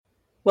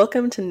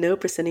Welcome to No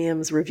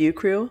Proscenium's Review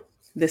Crew.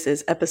 This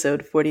is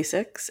episode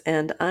 46,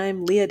 and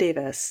I'm Leah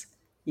Davis,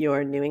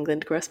 your New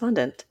England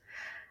correspondent.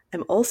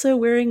 I'm also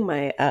wearing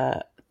my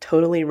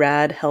totally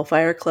rad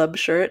Hellfire Club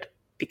shirt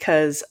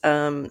because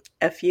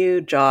F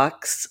you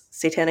jocks,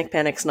 Satanic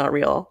Panic's not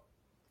real.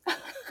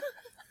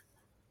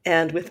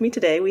 And with me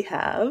today we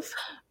have...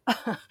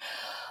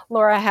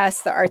 Laura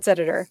Hess, the arts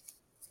editor.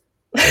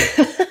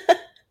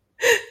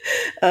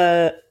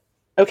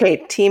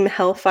 Okay, Team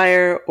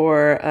Hellfire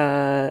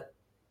or...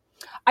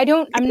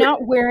 I'm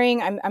not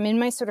wearing, I'm in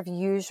my sort of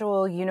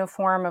usual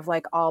uniform of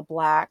like all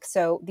black.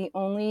 So the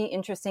only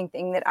interesting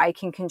thing that I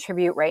can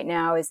contribute right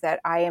now is that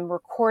I am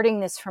recording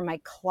this from my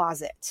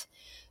closet.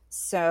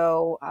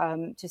 So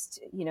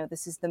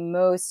this is the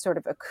most sort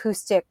of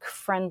acoustic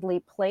friendly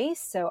place.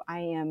 So I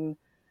am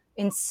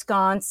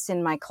ensconced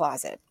in my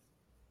closet.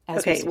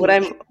 Okay,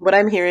 what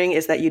I'm hearing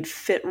is that you'd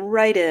fit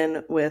right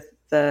in with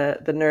the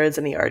nerds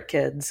and the art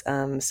kids.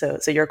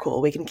 So you're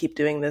cool. We can keep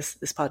doing this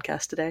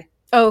podcast today.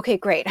 Oh, okay,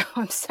 great.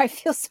 I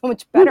feel so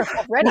much better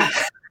already.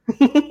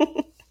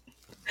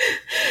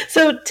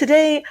 So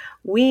today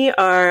we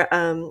are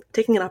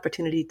taking an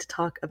opportunity to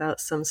talk about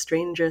some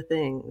Stranger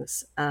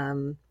Things.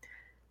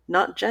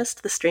 Not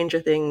just the Stranger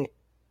Things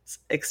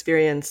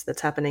experience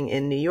that's happening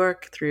in New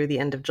York through the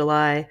end of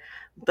July,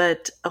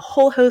 but a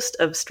whole host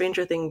of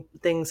Stranger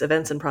Things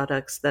events and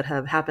products that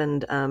have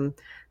happened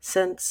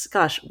since,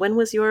 when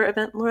was your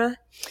event, Laura?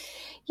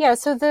 Yeah,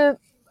 so the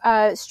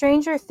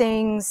Stranger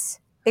Things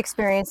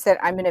experience that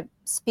I'm going to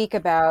speak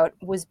about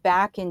was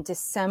back in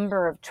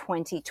December of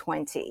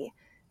 2020.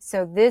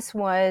 So this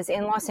was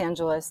in Los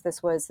Angeles.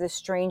 This was the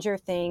Stranger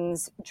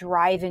Things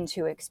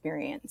drive-into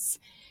experience.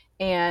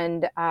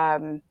 And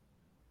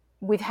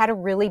we've had a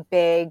really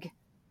big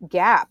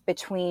gap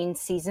between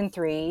season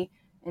 3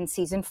 and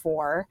season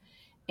 4.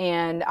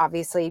 And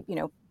obviously,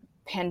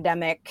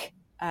 pandemic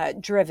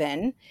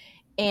driven.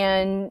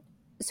 And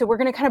so we're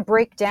going to kind of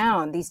break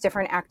down these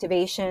different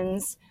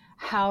activations,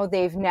 how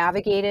they've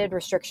navigated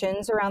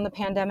restrictions around the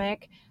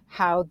pandemic,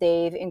 how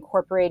they've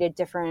incorporated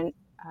different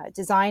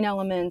design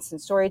elements and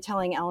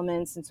storytelling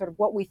elements, and sort of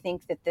what we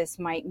think that this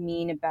might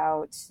mean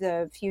about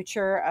the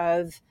future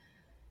of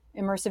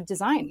immersive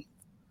design.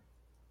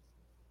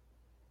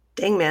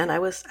 Dang, man, I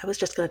was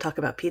just going to talk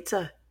about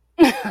pizza.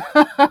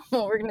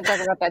 Well, we're going to talk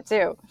about that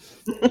too.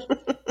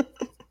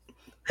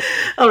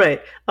 All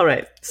right.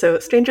 So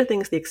Stranger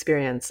Things, the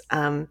experience.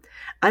 I'm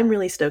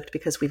really stoked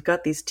because we've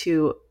got these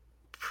two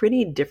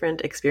pretty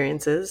different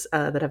experiences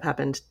that have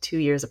happened 2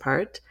 years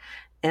apart.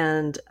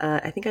 And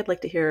I think I'd like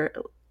to hear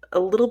a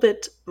little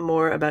bit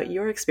more about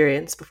your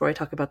experience before I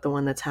talk about the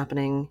one that's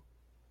happening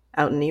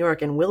out in New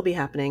York and will be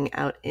happening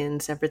out in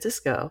San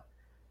Francisco.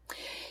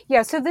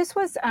 Yeah, so this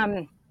was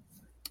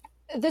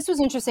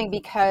interesting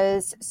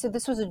because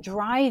this was a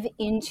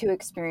drive-into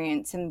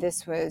experience, and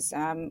this was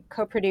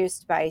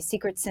co-produced by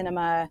Secret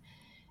Cinema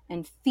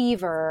and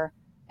Fever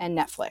and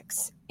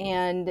Netflix.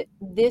 And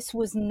this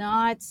was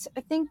not,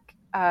 I think,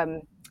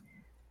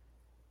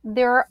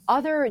 there are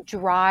other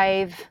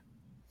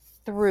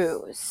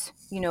drive-throughs,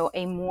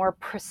 a more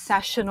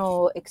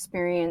processional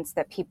experience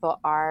that people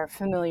are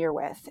familiar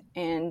with.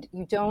 And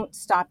you don't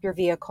stop your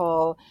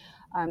vehicle.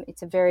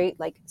 It's a very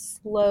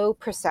slow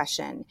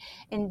procession.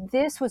 And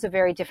this was a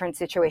very different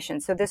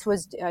situation. So this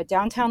was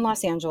downtown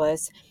Los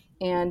Angeles,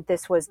 and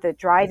this was the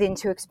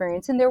drive-into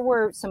experience. And there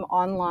were some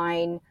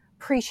online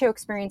pre-show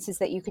experiences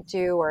that you could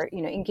do, or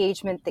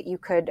engagement that you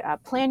could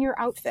plan your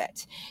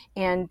outfit.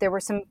 And there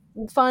were some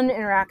fun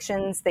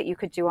interactions that you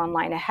could do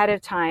online ahead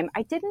of time.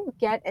 I didn't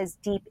get as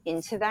deep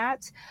into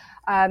that.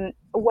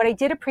 What I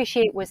did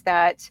appreciate was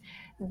that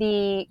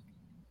the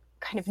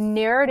kind of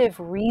narrative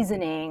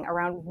reasoning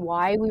around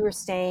why we were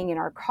staying in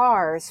our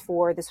cars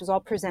for this was all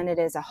presented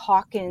as a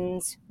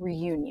Hawkins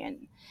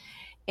reunion.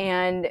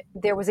 And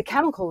there was a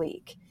chemical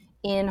leak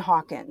in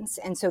Hawkins.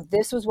 And so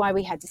this was why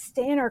we had to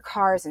stay in our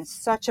cars, and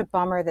such a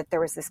bummer that there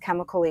was this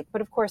chemical leak.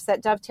 But of course,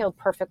 that dovetailed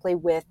perfectly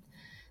with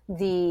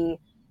the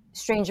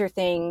Stranger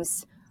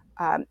Things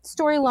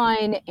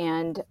storyline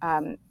and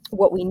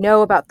what we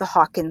know about the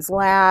Hawkins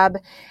lab.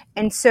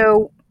 And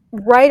so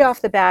right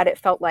off the bat, it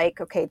felt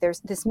like, okay,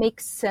 this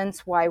makes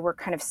sense why we're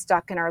kind of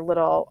stuck in our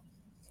little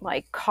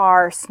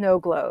car snow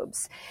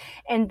globes.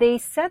 And they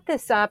set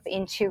this up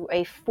into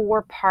a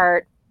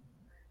 4-part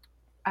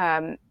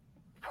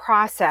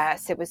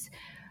process. It was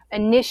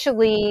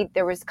initially,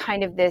 there was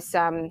kind of this,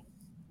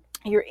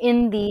 you're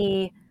in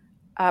the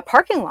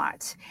parking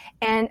lot,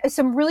 and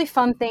some really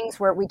fun things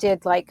where we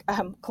did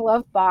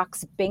glove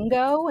box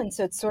bingo. And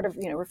so it's sort of,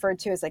 referred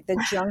to as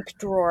the junk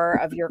drawer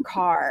of your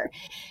car.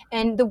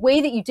 And the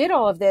way that you did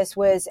all of this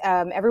was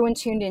everyone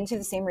tuned into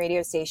the same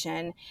radio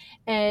station,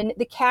 and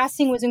the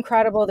casting was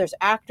incredible. There's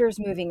actors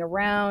moving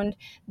around.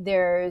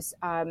 There's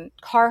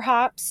car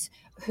hops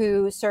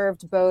who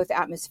served both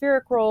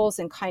atmospheric roles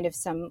and kind of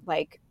some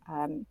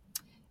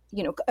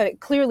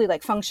clearly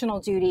like functional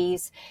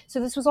duties. So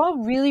this was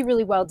all really,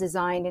 really well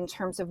designed in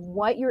terms of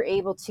what you're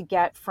able to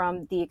get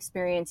from the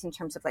experience in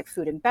terms of like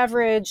food and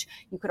beverage.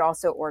 You could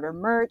also order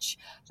merch,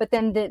 but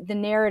then the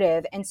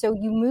narrative. And so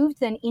you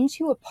moved then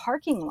into a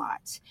parking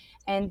lot,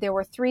 and there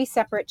were 3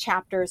 separate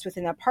chapters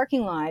within that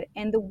parking lot.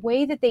 And the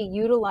way that they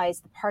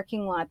utilized the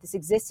parking lot, this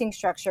existing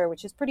structure,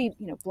 which is pretty,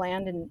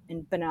 bland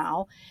and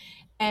banal,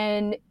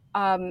 and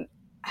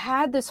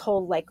had this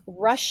whole like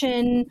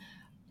Russian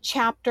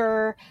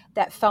chapter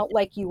that felt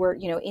like you were,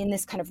 in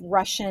this kind of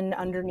Russian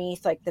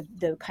underneath, like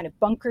the kind of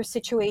bunker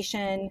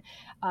situation.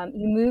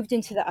 You moved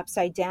into the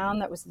upside down.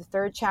 That was the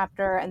 3rd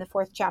chapter, and the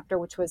 4th chapter,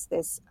 which was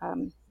this,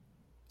 kind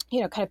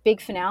of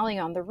big finale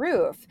on the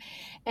roof.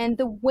 And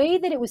the way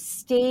that it was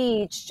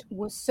staged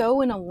was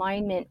so in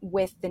alignment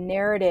with the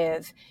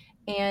narrative.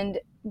 And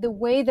the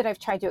way that I've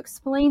tried to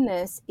explain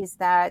this is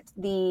that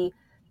the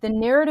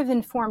narrative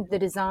informed the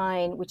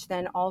design, which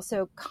then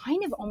also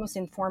kind of almost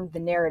informed the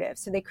narrative.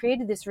 So they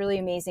created this really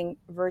amazing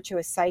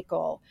virtuous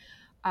cycle.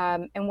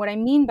 And what I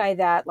mean by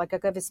that, like I'll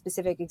give a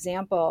specific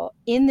example,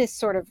 in this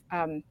sort of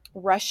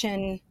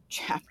Russian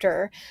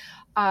chapter,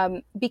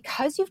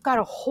 because you've got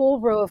a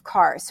whole row of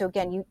cars. So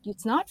again,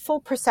 it's not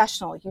full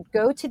processional. You'd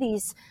go to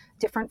these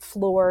different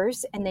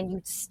floors and then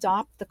you'd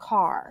stop the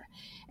car.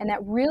 And that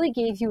really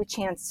gave you a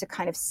chance to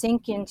kind of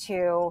sink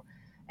into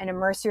and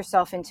immerse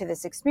yourself into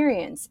this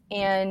experience.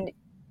 And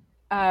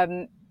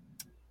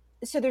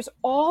so there's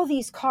all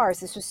these cars.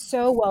 This was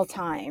so well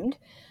timed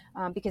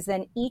because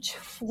then each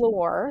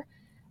floor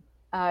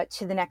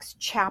to the next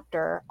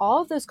chapter,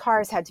 all of those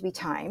cars had to be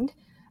timed.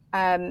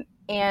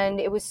 And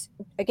it was,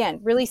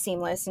 again, really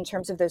seamless in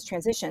terms of those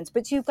transitions.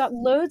 But you've got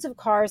loads of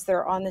cars that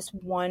are on this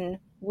one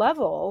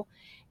level.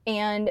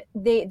 And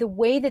the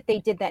way that they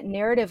did that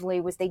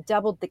narratively was they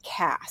doubled the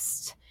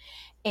cast.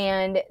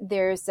 And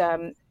there's...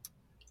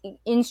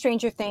 in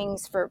Stranger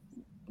Things, for,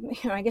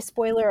 I guess,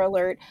 spoiler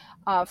alert,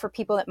 for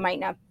people that might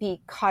not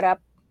be caught up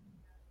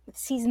with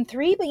season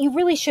 3, but you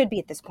really should be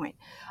at this point.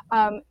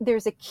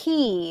 There's a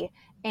key,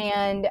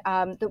 and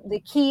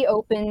the key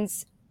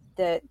opens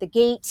the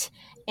gate,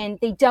 and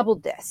they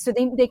doubled this. So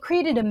they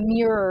created a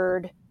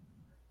mirrored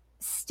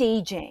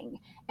staging,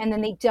 and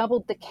then they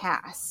doubled the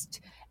cast.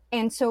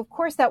 And so, of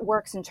course, that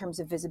works in terms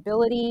of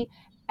visibility.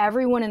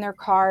 Everyone in their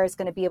car is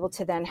going to be able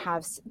to then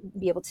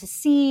be able to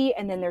see,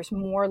 and then there's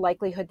more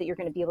likelihood that you're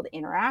going to be able to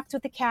interact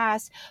with the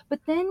cast. But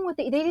then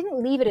they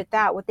didn't leave it at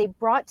that. What they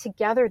brought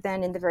together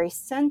then in the very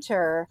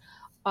center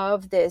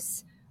of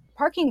this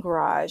parking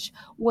garage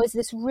was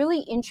this really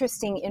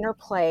interesting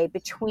interplay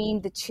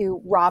between the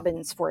 2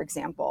 Robins, for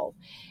example.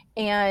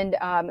 And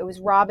it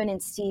was Robin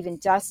and Steve and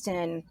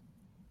Dustin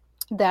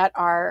that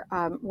are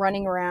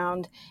running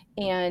around,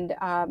 and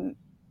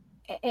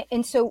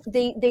so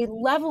they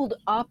leveled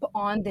up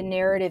on the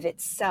narrative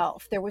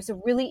itself. There was a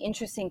really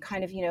interesting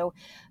kind of,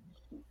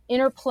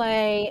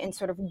 interplay and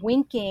sort of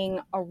winking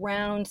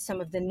around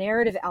some of the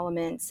narrative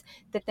elements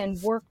that then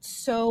worked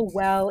so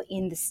well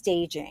in the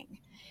staging.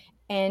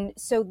 And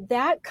so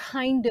that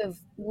kind of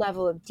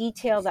level of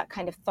detail, that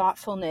kind of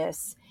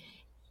thoughtfulness,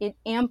 it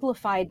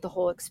amplified the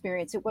whole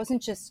experience. It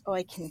wasn't just,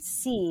 I can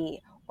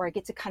see, or I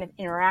get to kind of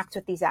interact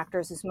with these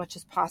actors as much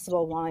as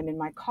possible while I'm in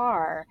my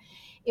car.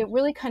 It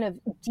really kind of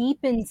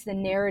deepens the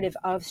narrative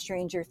of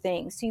Stranger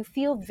Things. So you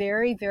feel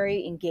very,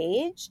 very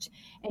engaged,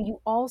 and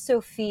you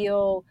also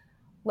feel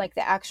like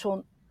the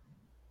actual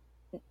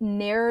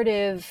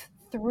narrative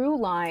through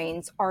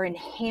lines are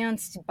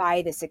enhanced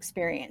by this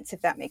experience,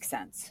 if that makes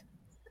sense.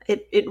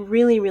 It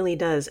really, really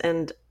does.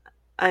 And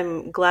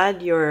I'm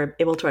glad you're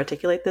able to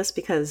articulate this,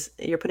 because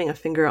you're putting a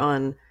finger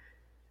on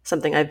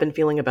something I've been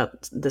feeling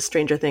about the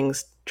Stranger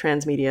Things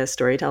transmedia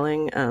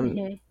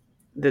storytelling.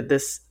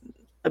 This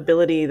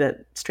ability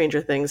that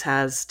Stranger Things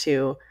has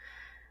to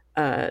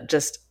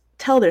just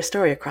tell their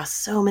story across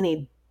so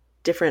many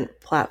different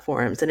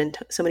platforms and in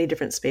so many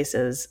different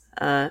spaces.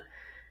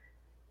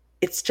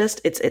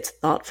 It's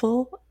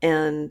thoughtful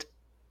and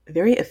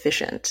very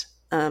efficient.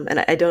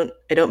 And I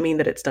don't mean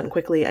that it's done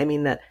quickly. I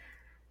mean that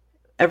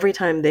every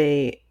time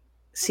they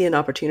see an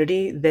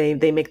opportunity,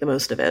 they make the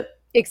most of it.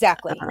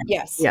 Exactly.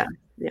 Yes. Yeah.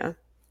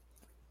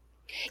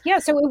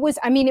 So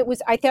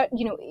I thought,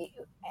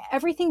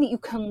 everything that you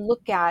can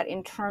look at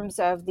in terms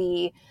of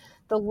the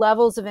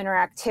levels of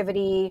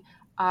interactivity,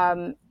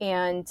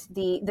 and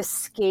the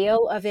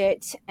scale of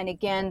it. And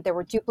again, there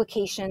were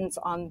duplications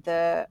on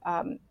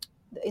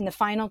in the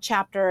final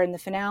chapter and the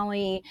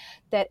finale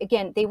that,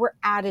 again, they were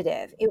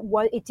additive.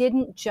 It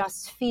didn't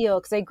just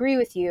feel, because I agree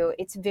with you,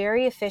 it's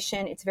very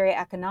efficient, it's very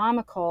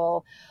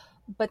economical,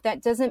 but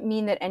that doesn't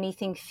mean that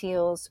anything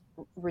feels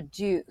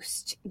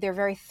reduced. They're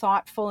very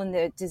thoughtful in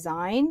the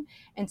design,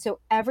 and so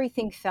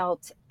everything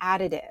felt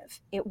additive.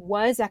 It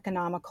was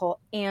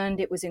economical, and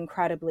it was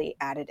incredibly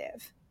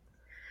additive.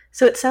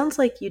 So it sounds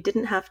like you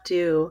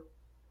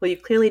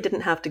clearly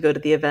didn't have to go to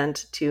the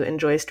event to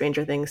enjoy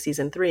Stranger Things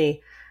Season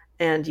 3,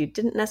 and you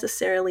didn't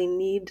necessarily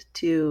need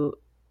to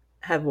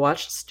have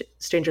watched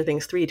Stranger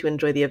Things 3 to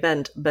enjoy the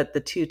event, but the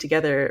two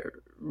together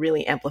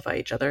really amplify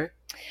each other.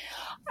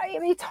 I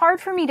mean, it's hard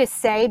for me to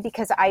say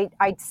because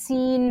I'd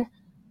seen.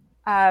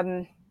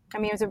 I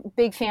mean, I was a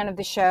big fan of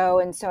the show,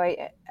 and so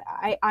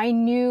I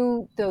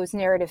knew those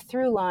narrative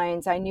through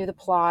lines. I knew the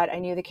plot. I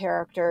knew the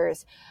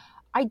characters.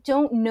 I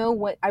don't know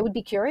what I would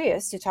be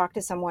curious to talk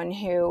to someone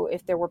who,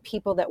 if there were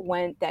people that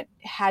went that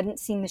hadn't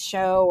seen the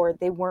show or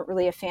they weren't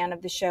really a fan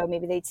of the show,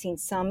 maybe they'd seen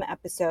some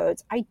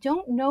episodes. I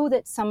don't know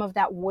that some of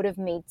that would have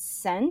made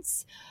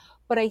sense,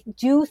 but I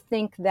do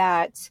think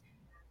that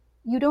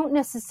you don't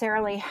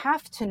necessarily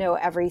have to know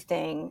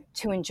everything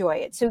to enjoy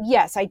it. So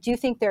yes, I do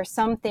think there are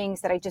some things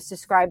that I just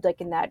described,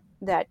 like in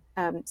that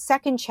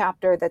second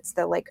chapter, that's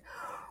the like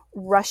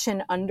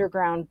Russian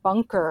underground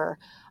bunker.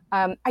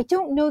 I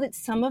don't know that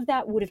some of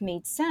that would have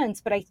made sense,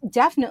 but I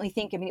definitely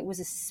think, I mean, it was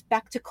a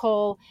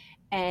spectacle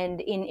and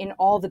in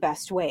all the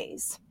best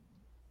ways.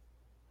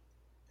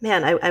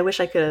 Man, I wish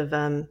I could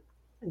have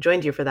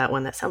joined you for that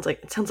one. It sounds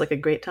like a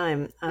great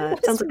time.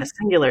 It sounds like a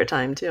singular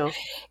time too.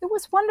 It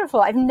was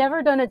wonderful. I've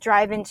never done a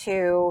drive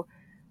into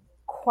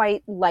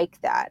quite like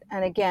that.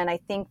 And again, I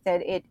think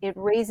that it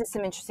raises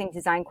some interesting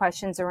design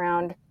questions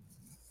around,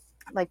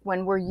 like,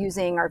 when we're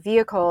using our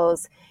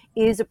vehicles,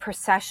 is a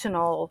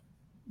processional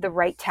the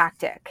right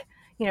tactic?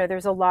 You know,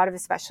 there's a lot of,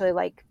 especially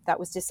like that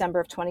was December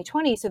of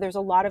 2020. So there's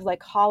a lot of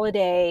like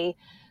holiday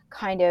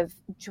kind of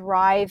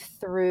drive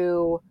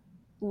through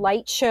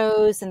light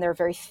shows, and they're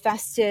very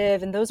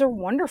festive, and those are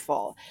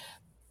wonderful.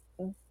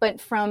 But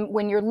from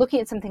when you're looking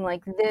at something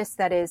like this,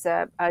 that is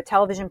a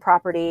television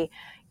property,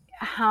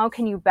 how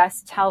can you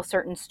best tell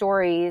certain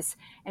stories,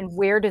 and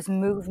where does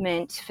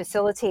movement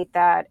facilitate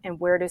that, and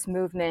where does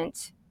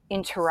movement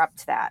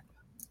interrupt that?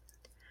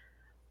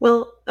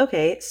 Well,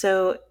 okay,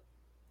 so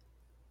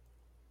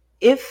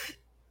if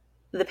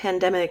the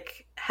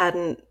pandemic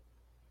hadn't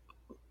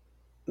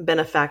been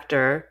a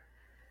factor,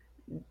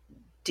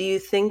 do you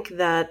think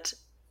that,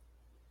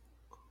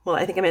 well,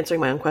 I think I'm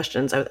answering my own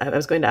questions. I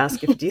was going to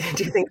ask if do you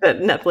think that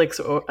Netflix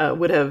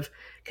would have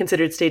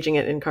considered staging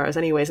it in cars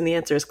anyways? And the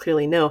answer is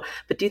clearly no.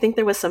 But do you think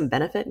there was some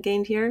benefit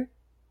gained here?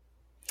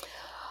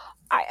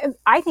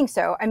 I think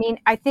so. I mean,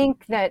 I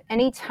think that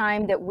any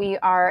time that we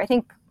are,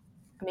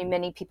 I mean,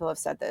 many people have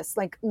said this,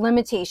 like,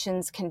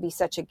 limitations can be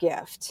such a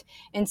gift.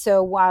 And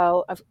so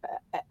while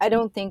I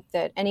don't think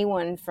that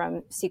anyone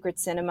from Secret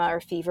Cinema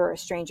or Fever or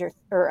Stranger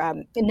or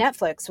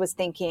Netflix was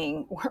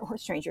thinking, or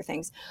Stranger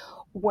Things,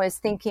 was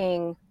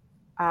thinking,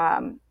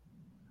 um,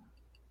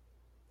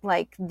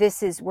 like,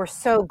 we're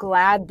so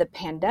glad the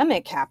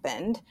pandemic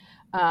happened,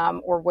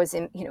 or was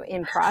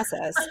in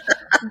process.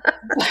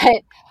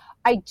 But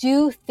I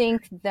do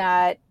think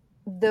that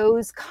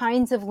those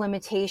kinds of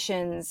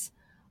limitations,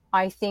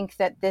 I think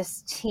that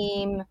this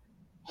team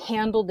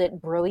handled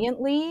it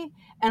brilliantly.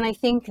 And I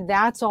think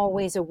that's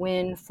always a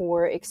win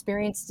for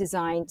experience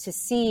design, to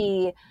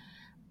see,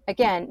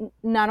 again,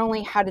 not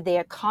only how did they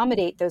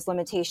accommodate those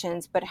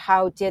limitations, but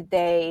how did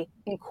they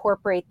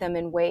incorporate them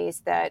in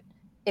ways that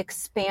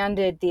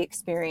expanded the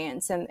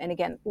experience, and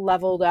again,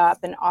 leveled up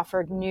and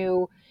offered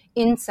new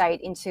insight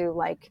into,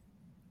 like,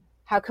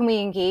 how can we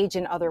engage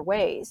in other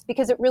ways?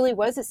 Because it really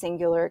was a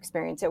singular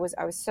experience. I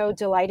was so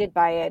delighted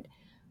by it.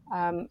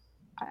 Um,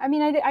 I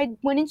mean, I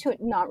went into it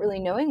not really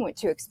knowing what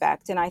to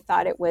expect, and I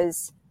thought it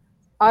was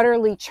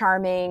utterly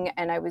charming,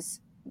 and I was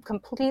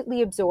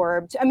completely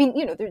absorbed. I mean,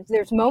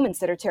 there's moments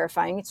that are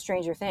terrifying. It's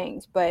Stranger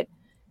Things, but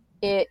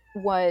it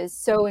was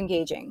so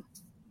engaging.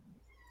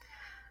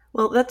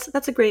 Well,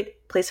 that's a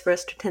great place for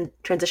us to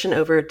transition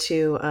over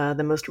to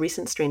the most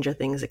recent Stranger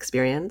Things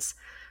experience.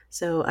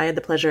 So I had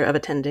the pleasure of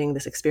attending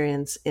this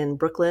experience in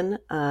Brooklyn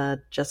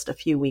just a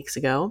few weeks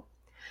ago.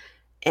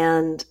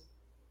 And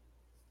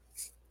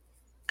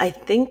I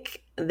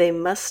think they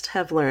must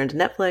have learned,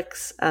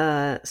 Netflix,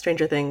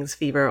 Stranger Things,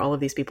 Fever, all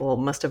of these people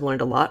must have learned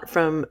a lot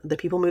from the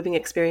people moving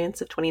experience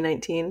of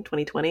 2019,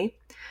 2020,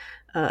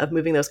 of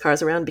moving those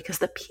cars around, because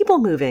the people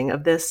moving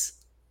of this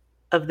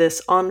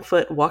on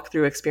foot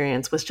walkthrough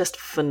experience was just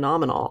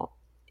phenomenal.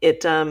 I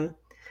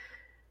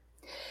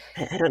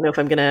don't know if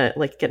I'm gonna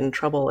like get in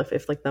trouble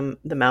if like the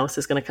mouse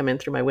is gonna come in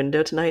through my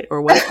window tonight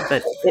or what,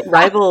 but it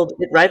rivaled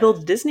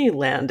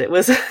Disneyland. It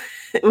was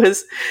it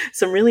was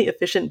some really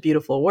efficient,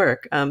 beautiful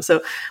work.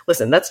 So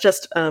listen, that's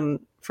just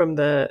from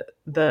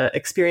the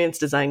experience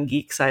design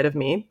geek side of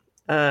me.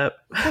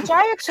 Which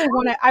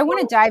I want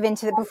to dive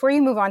into before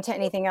you move on to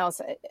anything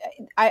else.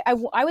 I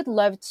would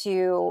love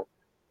to.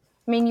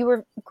 I mean, you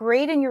were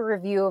great in your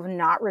review of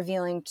not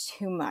revealing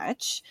too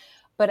much,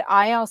 but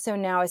I also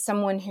now, as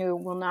someone who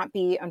will not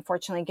be,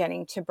 unfortunately,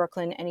 getting to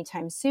Brooklyn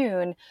anytime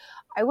soon,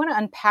 I want to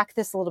unpack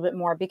this a little bit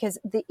more, because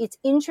it's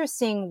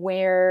interesting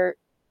where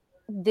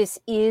this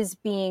is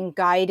being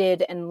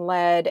guided and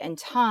led and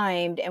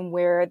timed, and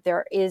where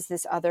there is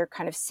this other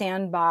kind of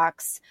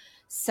sandbox,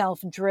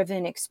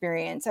 self-driven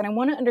experience. And I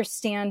want to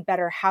understand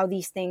better how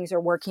these things are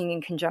working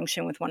in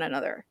conjunction with one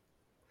another.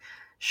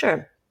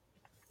 Sure.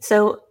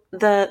 So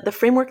the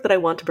framework that I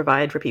want to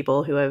provide for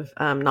people who have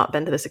not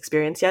been to this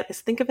experience yet is,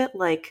 think of it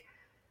like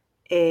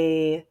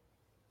a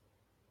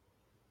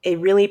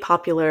really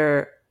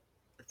popular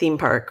theme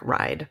park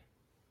ride.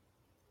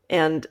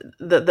 And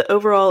the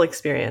overall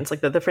experience,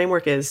 like the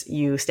framework is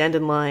you stand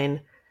in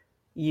line,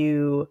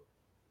 you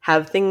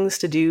have things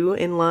to do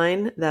in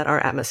line that are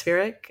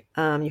atmospheric.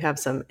 You have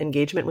some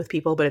engagement with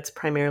people, but it's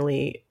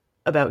primarily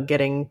about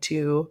getting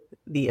to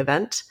the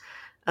event.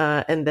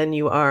 And then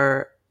you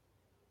are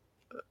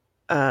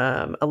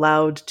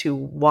allowed to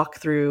walk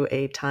through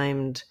a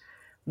timed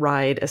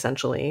ride,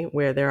 essentially,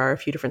 where there are a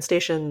few different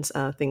stations,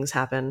 things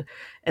happen,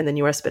 and then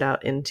you are spit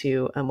out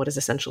into what is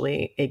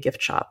essentially a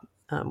gift shop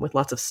with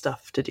lots of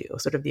stuff to do,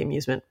 sort of the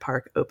amusement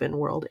park open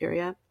world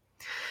area.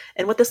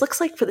 And what this looks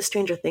like for the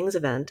Stranger Things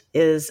event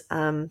is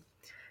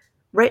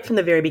right from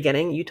the very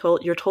beginning,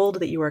 you're told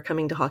that you are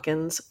coming to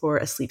Hawkins for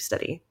a sleep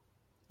study.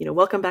 You know,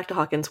 welcome back to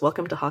Hawkins.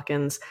 Welcome to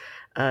Hawkins.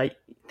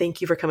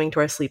 Thank you for coming to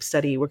our sleep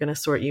study. We're going to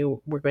sort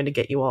you. We're going to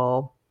get you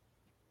all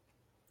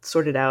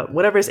sorted out.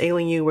 Whatever's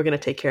ailing you, we're going to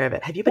take care of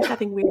it. Have you been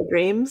having weird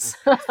dreams?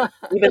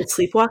 You've been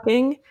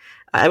sleepwalking?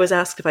 I was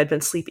asked if I'd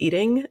been sleep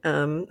eating.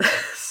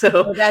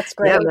 So that's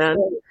great. Yeah, man.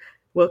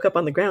 Woke up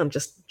on the ground,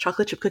 just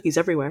chocolate chip cookies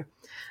everywhere.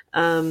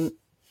 The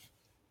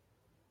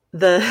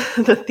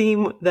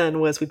theme then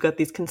was we've got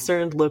these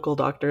concerned local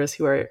doctors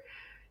who are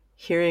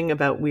hearing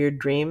about weird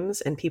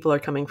dreams, and people are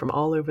coming from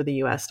all over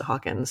the US to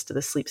Hawkins to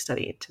the sleep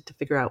study to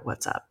figure out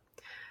what's up.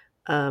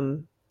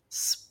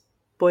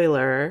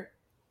 Spoiler,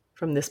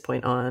 from this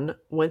point on,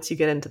 once you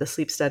get into the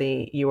sleep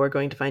study, you are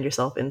going to find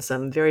yourself in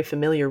some very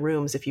familiar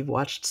rooms if you've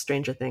watched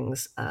Stranger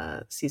Things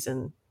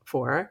season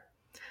 4,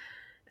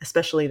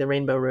 especially the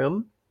Rainbow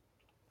Room.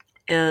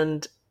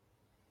 And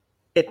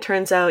it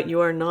turns out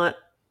you are not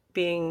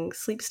being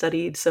sleep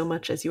studied so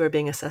much as you are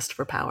being assessed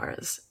for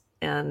powers.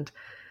 And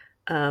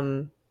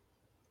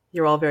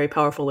you're all very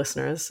powerful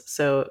listeners,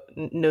 so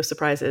no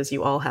surprises,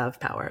 you all have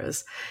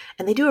powers.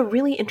 And they do a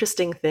really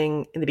interesting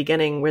thing in the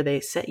beginning where they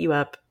set you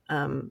up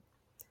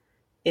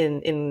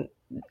in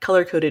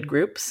color-coded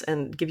groups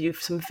and give you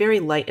some very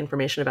light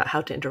information about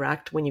how to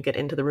interact when you get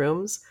into the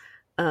rooms.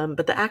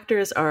 But the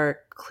actors are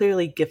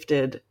clearly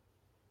gifted,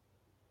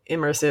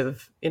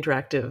 immersive,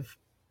 interactive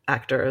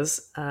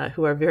actors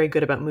who are very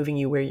good about moving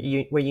you where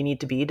you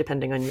need to be,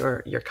 depending on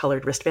your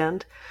colored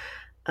wristband.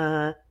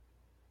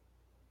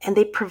 And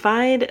they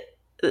provide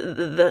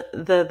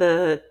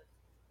the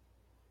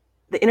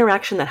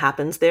interaction that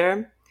happens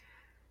there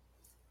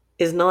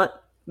is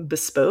not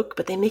bespoke,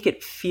 but they make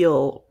it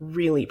feel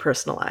really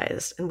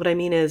personalized. And what I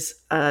mean is,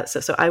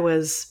 so I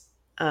was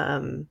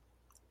a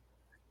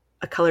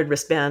colored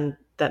wristband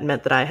that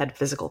meant that I had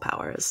physical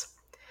powers.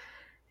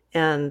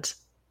 And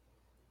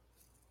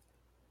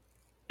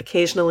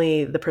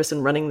occasionally the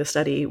person running the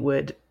study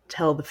would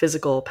tell the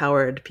physical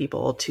powered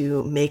people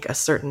to make a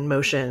certain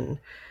motion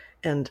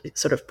and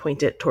sort of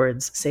point it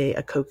towards, say,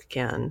 a Coke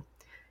can.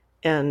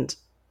 And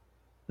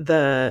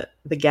the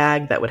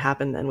gag that would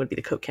happen then would be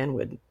the Coke can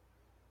would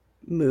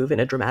move in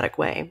a dramatic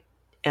way.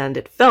 And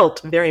it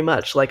felt very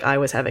much like I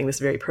was having this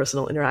very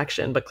personal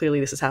interaction, but clearly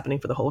this is happening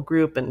for the whole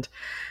group. And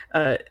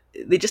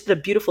they just did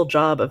a beautiful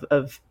job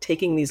of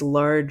taking these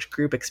large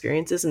group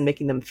experiences and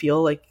making them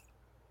feel like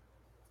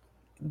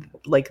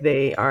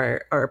they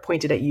are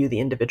pointed at you, the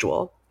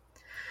individual.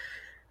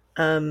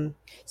 So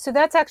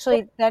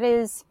that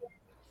is,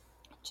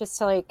 just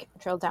to like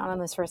drill down on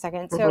this for a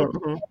second.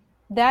 So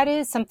that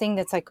is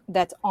something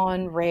that's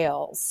on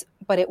rails,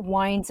 but it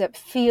winds up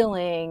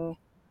feeling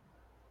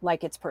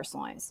like it's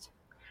personalized.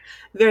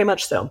 Very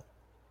much so.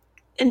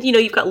 And,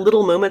 you've got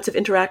little moments of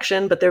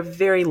interaction, but they're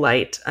very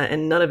light,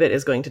 and none of it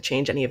is going to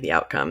change any of the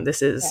outcome.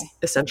 This is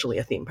essentially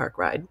a theme park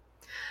ride.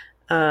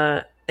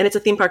 And it's a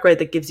theme park ride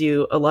that gives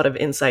you a lot of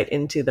insight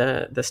into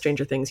the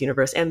Stranger Things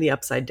universe and the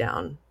Upside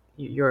Down.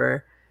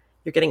 You're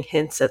getting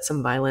hints at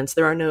some violence.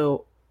 There are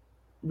no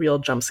real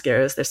jump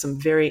scares. There's some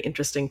very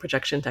interesting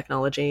projection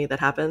technology that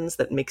happens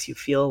that makes you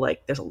feel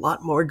like there's a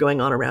lot more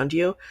going on around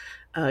you,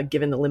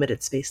 given the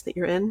limited space that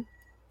you're in.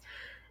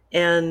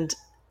 And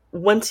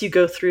once you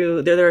go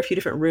through, there are a few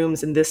different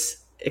rooms in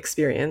this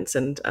experience,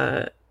 and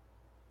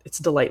it's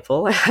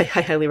delightful. I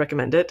highly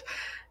recommend it.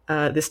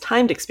 This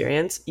timed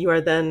experience, you are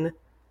then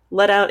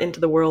let out into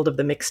the world of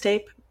the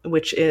mixtape,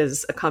 which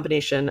is a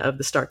combination of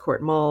the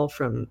Starcourt Mall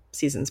from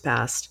seasons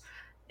past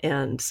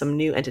and some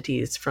new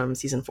entities from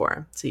season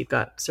 4. So you've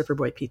got Surfer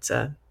Boy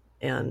Pizza,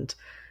 and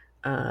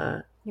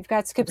you've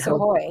got Scoops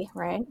Ahoy,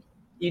 right?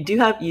 You do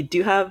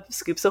have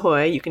Scoops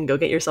Ahoy. You can go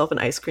get yourself an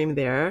ice cream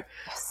there.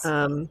 Yes.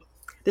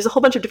 There's a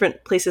whole bunch of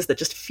different places that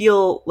just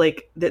feel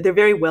like they're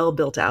very well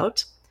built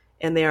out,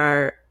 and they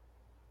are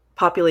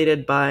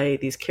populated by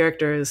these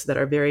characters that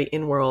are very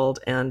in-world,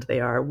 and they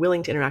are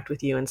willing to interact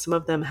with you. And some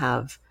of them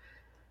have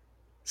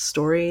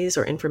stories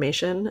or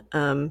information.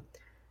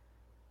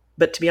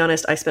 But to be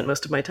honest, I spent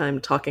most of my time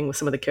talking with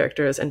some of the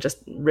characters and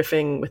just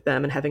riffing with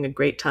them and having a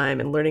great time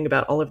and learning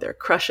about all of their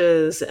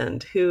crushes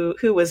and who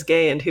was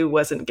gay and who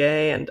wasn't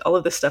gay and all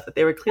of this stuff that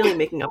they were clearly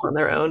making up on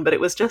their own. But it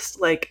was just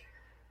like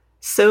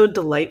so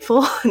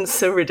delightful and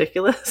so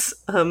ridiculous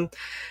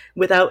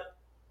without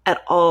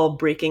at all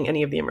breaking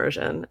any of the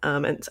immersion.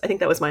 And I think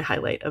that was my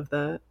highlight of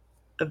the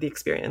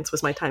experience,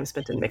 was my time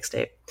spent in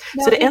mixtape.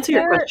 Now, so to answer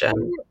your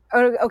question.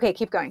 Oh, okay,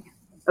 keep going.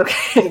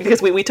 Okay,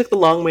 because we took the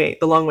long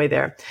way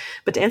there.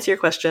 But to answer your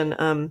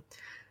question,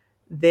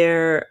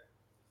 there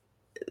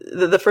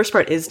the first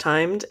part is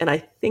timed, and I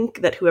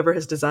think that whoever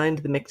has designed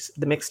the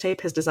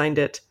mixtape has designed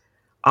it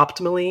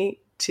optimally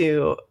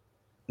to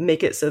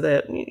make it so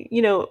that,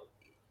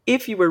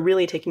 if you were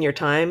really taking your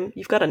time,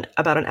 you've got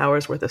about an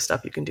hour's worth of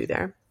stuff you can do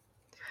there.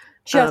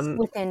 Just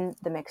within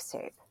the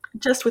mixtape.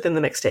 Just within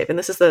the mixtape. And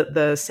this is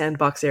the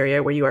sandbox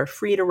area where you are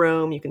free to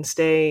roam. You can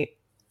stay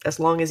as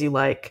long as you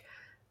like.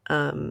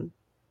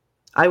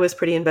 I was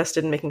pretty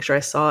invested in making sure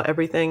I saw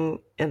everything,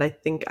 and I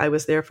think I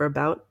was there for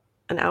about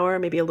an hour,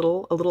 maybe a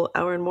little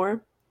hour and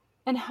more.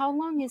 And how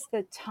long is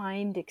the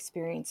timed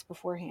experience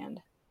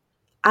beforehand?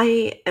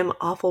 I am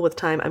awful with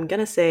time. I'm going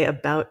to say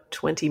about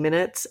 20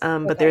 minutes, but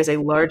Okay. there's a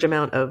large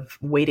amount of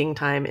waiting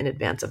time in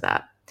advance of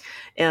that.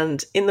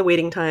 And in the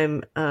waiting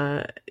time,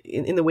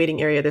 in the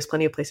waiting area, there's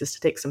plenty of places to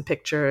take some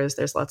pictures.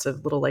 There's lots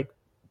of little like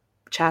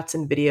chats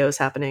and videos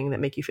happening that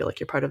make you feel like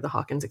you're part of the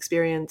Hawkins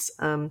experience.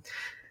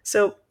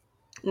 So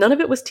none of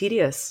it was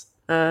tedious.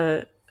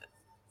 It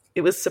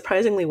was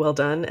surprisingly well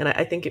done, and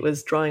I think it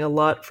was drawing a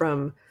lot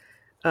from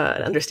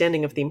an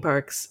understanding of theme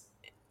parks,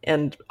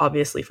 and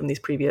obviously from these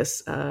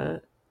previous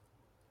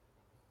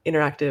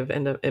interactive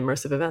and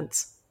immersive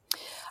events.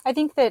 I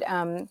think that,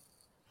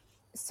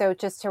 so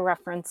just to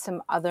reference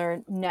some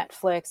other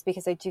Netflix,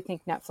 because I do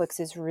think Netflix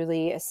is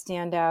really a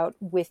standout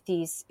with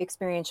these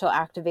experiential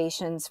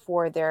activations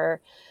for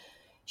their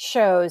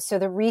shows. So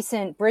the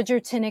recent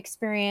Bridgerton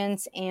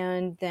experience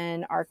and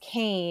then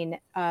Arcane.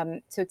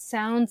 So it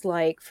sounds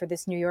like for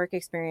this New York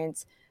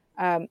experience,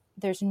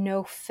 there's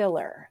no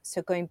filler.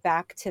 So going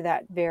back to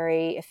that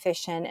very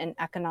efficient and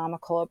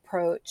economical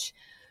approach,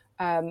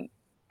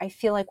 I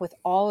feel like with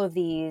all of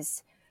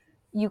these,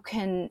 you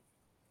can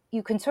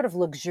sort of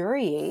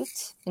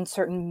luxuriate in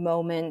certain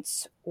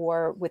moments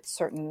or with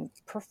certain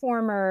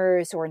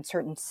performers or in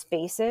certain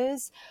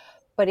spaces,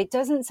 but it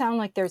doesn't sound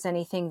like there's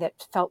anything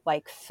that felt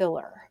like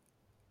filler.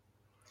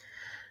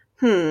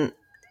 Or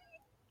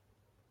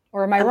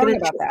am I wrong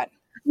about that?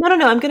 No.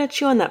 I'm going to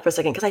chew on that for a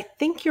second because I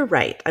think you're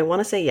right. I want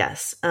to say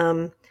yes.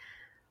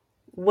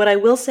 What I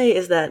will say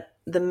is that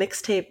the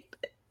mixtape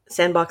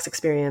sandbox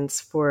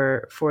experience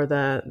for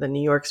the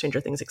New York Stranger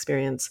Things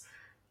experience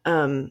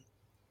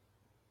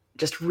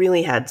just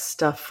really had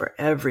stuff for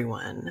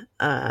everyone.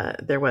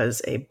 There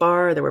was a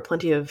bar. There were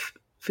plenty of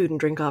food and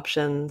drink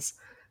options.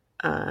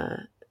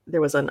 There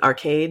was an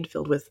arcade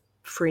filled with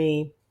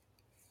free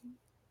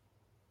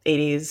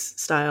 80s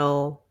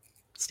style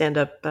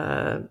stand-up.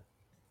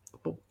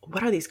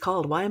 What are these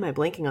called? Why am I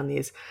blanking on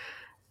these?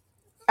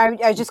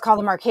 I just call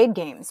them arcade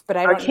games, but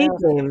I don't arcade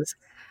know. Games.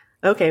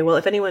 Okay, well,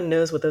 if anyone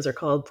knows what those are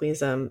called,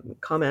 please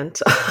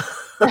comment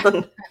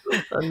on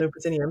No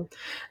Proscenium.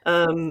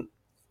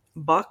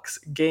 Box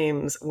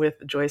games with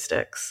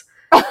joysticks.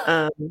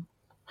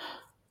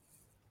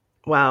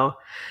 Wow.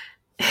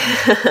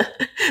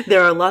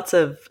 There are lots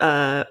of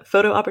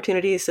photo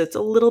opportunities, so it's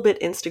a little bit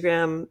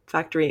Instagram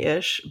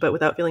factory-ish, but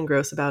without feeling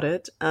gross about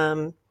it.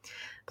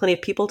 Plenty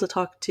of people to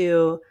talk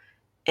to,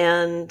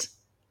 and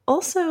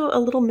also a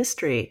little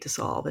mystery to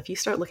solve if you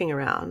start looking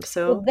around.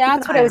 So well,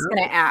 that's what I was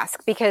going to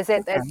ask, because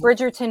at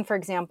Bridgerton, for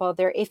example,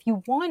 if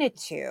you wanted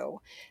to,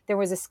 there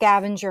was a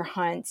scavenger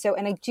hunt. So,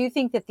 and I do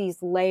think that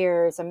these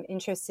layers, I'm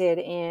interested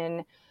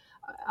in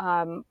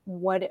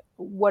what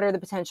are the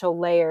potential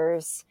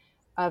layers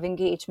of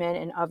engagement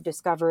and of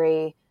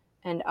discovery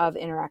and of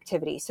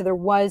interactivity. So there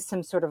was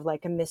some sort of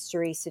like a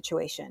mystery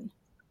situation.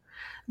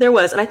 There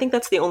was, and I think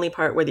that's the only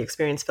part where the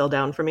experience fell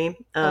down for me.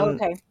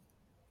 Okay.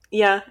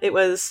 Yeah, it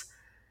was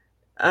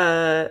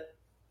a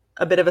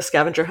bit of a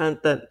scavenger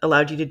hunt that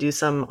allowed you to do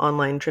some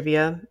online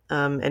trivia,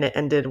 and it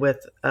ended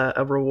with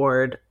a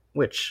reward,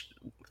 which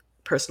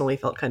personally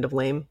felt kind of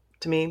lame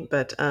to me.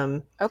 But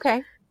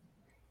okay.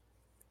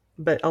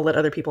 But I'll let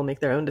other people make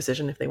their own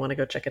decision if they want to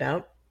go check it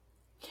out.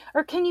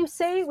 Or can you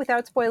say,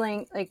 without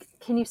spoiling, like,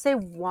 can you say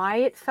why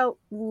it felt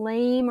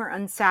lame or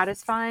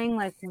unsatisfying?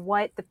 Like,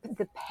 what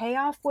the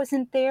payoff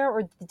wasn't there,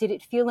 or did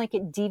it feel like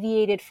it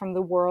deviated from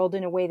the world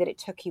in a way that it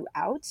took you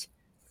out?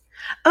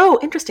 Oh,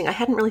 interesting. I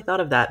hadn't really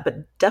thought of that,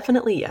 but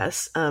definitely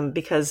yes,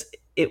 because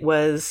it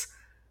was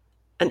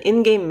an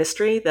in-game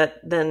mystery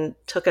that then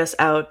took us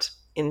out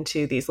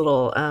into these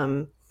little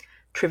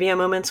trivia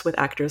moments with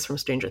actors from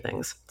Stranger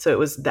Things. So it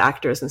was the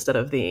actors instead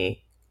of the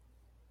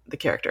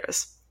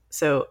characters.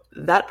 So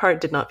that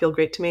part did not feel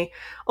great to me.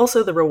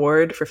 Also, the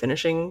reward for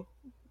finishing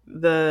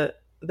the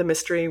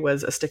mystery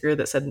was a sticker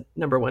that said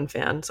 #1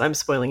 fan. So I'm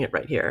spoiling it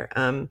right here.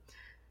 And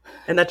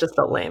that just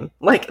felt lame.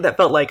 Like, that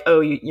felt like, oh,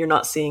 you're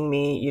not seeing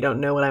me. You don't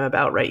know what I'm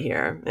about right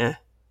here.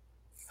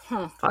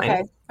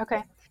 Fine.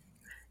 Okay.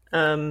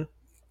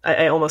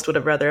 I almost would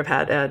have rather have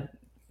had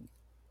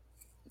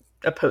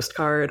a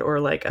postcard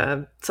or like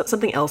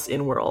something else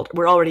in world.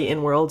 We're already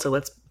in world, so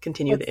let's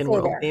continue the in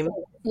world theme.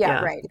 Yeah,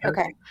 right.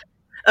 Okay.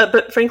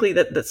 But frankly,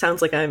 that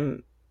sounds like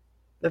I've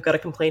got a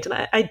complaint,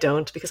 and I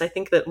don't, because I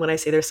think that when I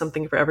say there's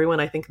something for everyone,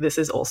 I think this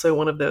is also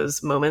one of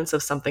those moments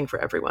of something for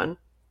everyone,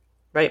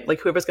 right? Like,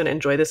 whoever's going to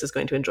enjoy this is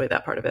going to enjoy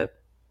that part of it.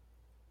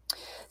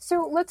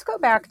 So let's go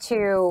back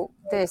to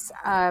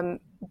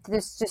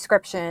this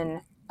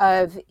description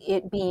of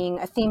it being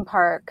a theme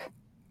park,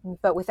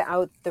 but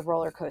without the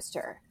roller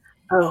coaster.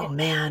 Oh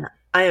man,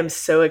 I am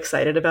so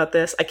excited about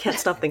this. I can't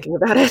stop thinking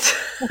about it.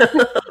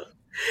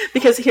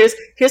 Because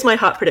here's my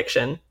hot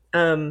prediction.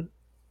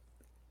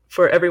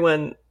 For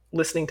everyone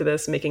listening to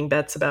this, making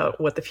bets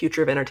about what the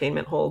future of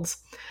entertainment holds.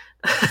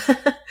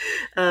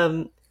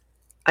 um,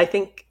 I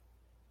think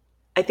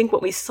I think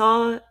what we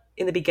saw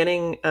in the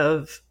beginning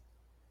of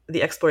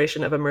the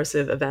exploration of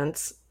immersive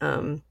events,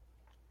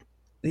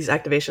 these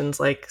activations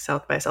like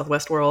South by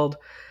Southwest World,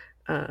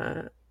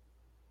 uh,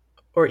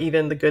 or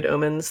even the Good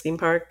Omens theme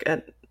park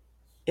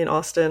in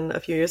Austin a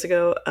few years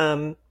ago,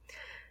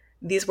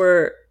 these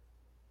were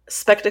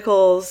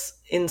spectacles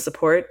in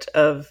support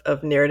uh,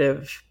 of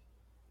narratives,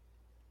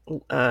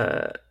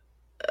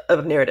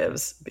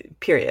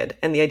 period.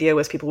 And the idea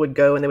was people would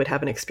go and they would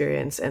have an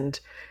experience and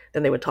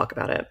then they would talk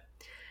about it.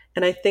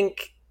 And I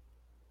think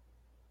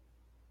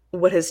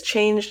what has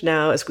changed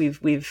now is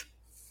we've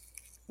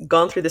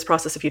gone through this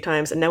process a few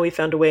times, and now we've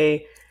found a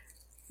way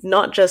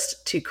not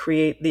just to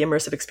create the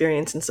immersive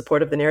experience in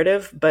support of the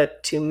narrative,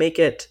 but to make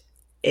it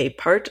a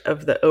part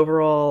of the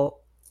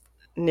overall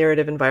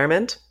narrative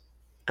environment,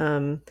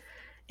 um,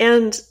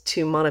 and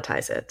to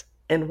monetize it.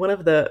 And one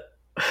of the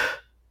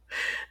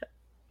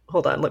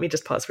hold on, let me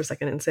just pause for a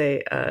second and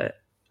say,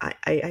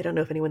 I don't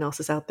know if anyone else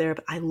is out there,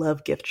 but I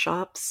love gift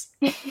shops.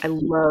 I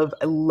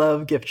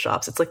love gift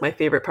shops. It's like my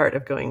favorite part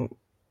of going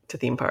to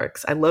theme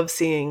parks. I love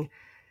seeing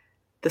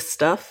the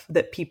stuff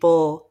that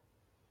people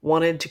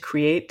wanted to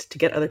create to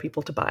get other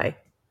people to buy.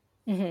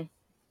 Mm-hmm.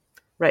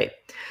 Right.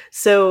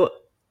 So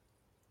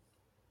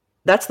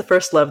that's the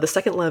first love. The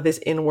second love is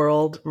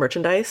in-world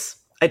merchandise.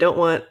 I don't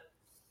want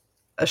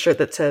a shirt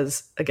that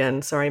says,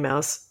 again, sorry,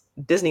 mouse,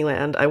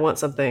 Disneyland. I want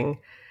something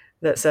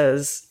that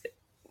says,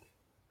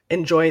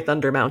 enjoy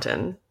Thunder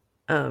Mountain.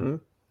 I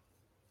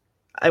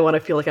want to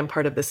feel like I'm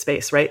part of this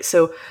space, right?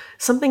 So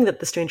something that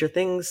the Stranger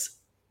Things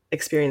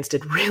experience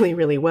did really,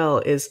 really well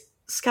is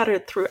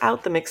scattered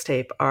throughout the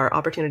mixtape are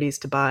opportunities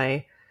to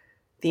buy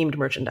themed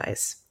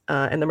merchandise.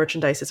 And the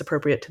merchandise is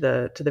appropriate to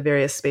the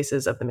various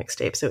spaces of the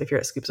mixtape. So if you're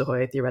at Scoops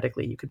Ahoy,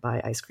 theoretically, you could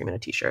buy ice cream and a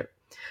t-shirt.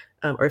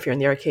 Or if you're in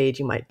the arcade,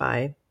 you might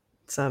buy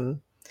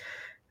some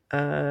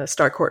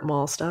Starcourt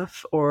Mall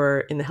stuff,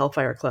 or in the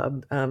Hellfire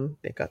Club,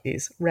 they've got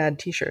these rad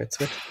T-shirts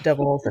with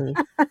devils and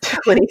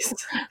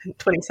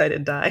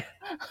 20-sided die.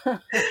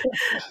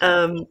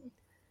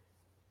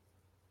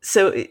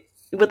 So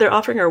what they're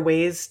offering are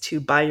ways to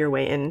buy your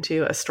way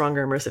into a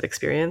stronger immersive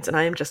experience, and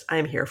I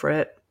am here for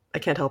it. I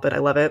can't help it. I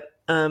love it.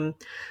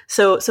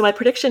 So my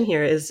prediction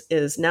here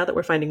is now that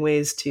we're finding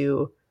ways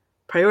to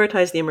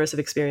prioritize the immersive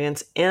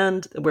experience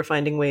and we're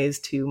finding ways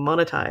to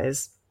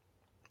monetize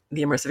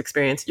the immersive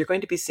experience, you're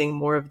going to be seeing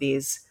more of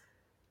these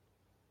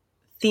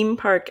theme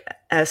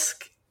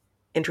park-esque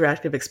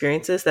interactive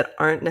experiences that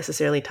aren't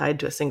necessarily tied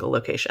to a single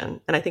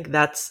location. And I think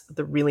that's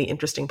the really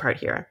interesting part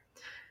here.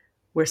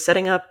 We're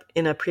setting up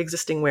in a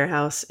pre-existing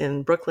warehouse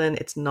in Brooklyn.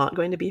 It's not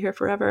going to be here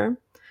forever.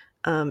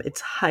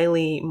 It's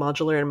highly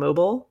modular and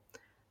mobile,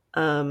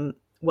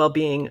 while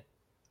being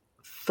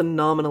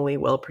phenomenally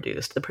well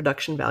produced. The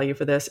production value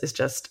for this is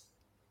just,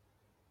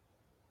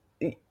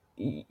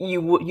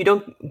 you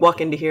don't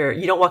walk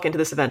into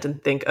this event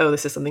and think, oh,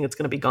 this is something that's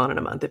going to be gone in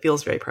a month. It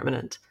feels very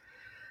permanent.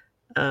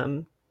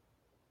 And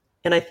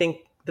I think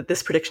that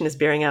this prediction is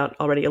bearing out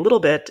already a little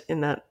bit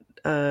in that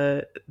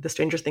the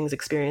Stranger Things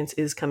experience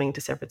is coming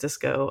to San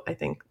Francisco, I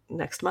think,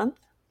 next month,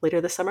 later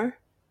this summer.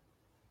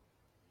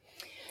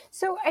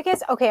 So I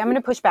guess, okay, I'm going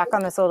to push back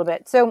on this a little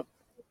bit. So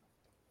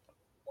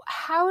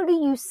how do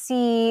you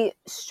see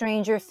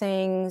Stranger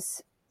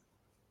Things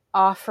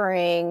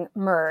offering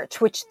merch,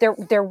 which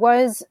there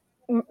was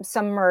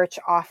some merch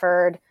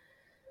offered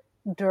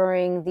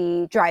during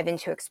the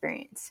drive-into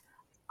experience?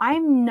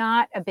 I'm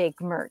not a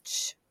big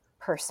merch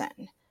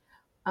person.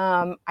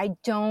 I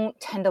don't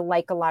tend to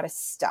like a lot of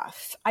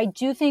stuff. I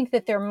do think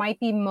that there might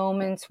be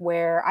moments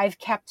where I've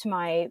kept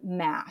my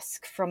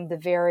mask from the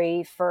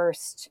very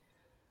first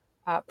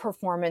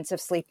performance of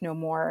Sleep No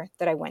More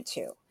that I went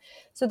to.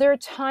 So there are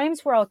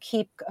times where I'll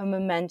keep a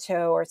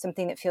memento or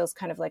something that feels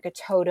kind of like a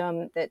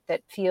totem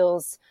that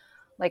feels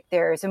like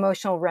there's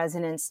emotional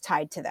resonance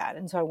tied to that.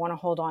 And so I want to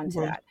hold on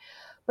to that.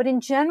 But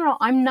in general,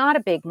 I'm not a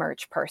big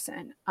merch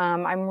person.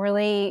 I'm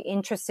really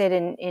interested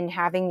in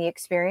having the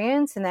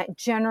experience, and that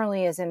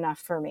generally is enough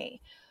for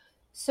me.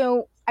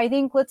 So I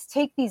think let's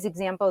take these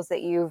examples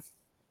that you've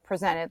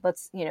presented.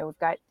 We've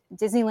got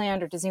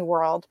Disneyland or Disney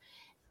World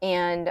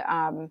and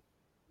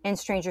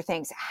Stranger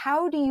Things.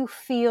 How do you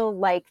feel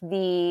like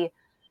the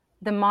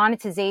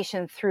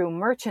monetization through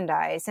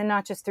merchandise, and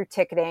not just through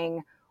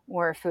ticketing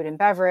or food and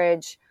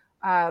beverage,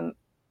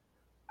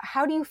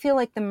 how do you feel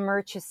like the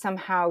merch is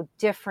somehow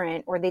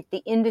different, or that the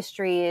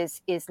industry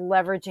is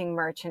leveraging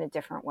merch in a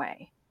different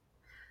way?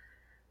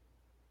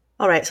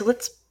 All right, so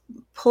let's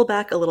pull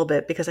back a little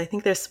bit, because I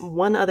think there's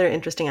one other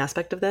interesting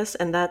aspect of this,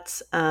 and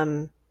that's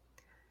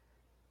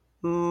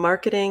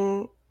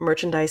marketing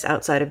merchandise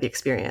outside of the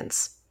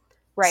experience.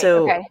 Right.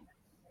 So okay.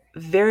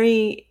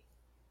 very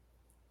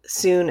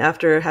soon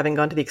after having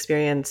gone to the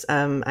experience,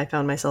 I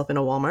found myself in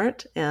a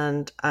Walmart,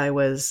 and I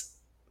was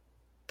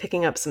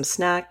picking up some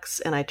snacks,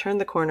 and I turned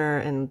the corner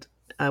and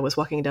I was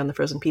walking down the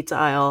frozen pizza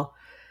aisle,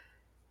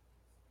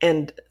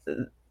 and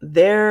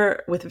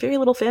there, with very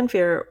little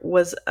fanfare,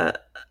 was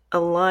a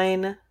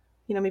line,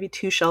 maybe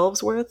 2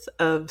 shelves worth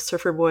of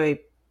Surfer Boy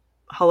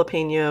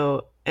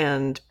jalapeno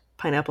and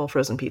pineapple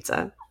frozen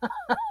pizza.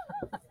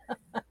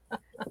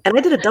 And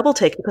I did a double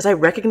take because I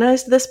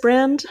recognized this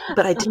brand,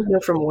 but I didn't know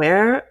from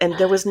where. And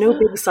there was no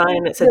big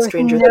sign that said There was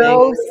Stranger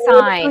no Things.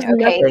 sign. There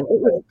was Okay. nothing.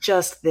 It was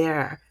just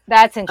there.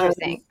 That's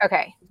interesting.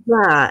 Okay.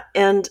 Yeah.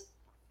 And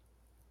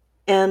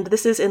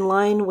this is in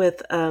line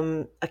with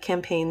a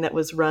campaign that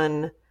was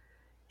run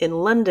in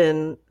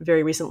London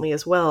very recently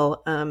as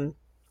well.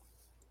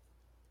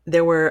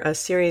 There were a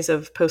series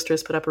of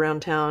posters put up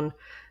around town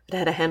that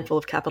had a handful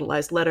of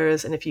capitalized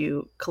letters. And if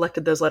you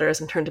collected those letters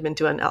and turned them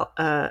into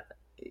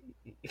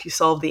if you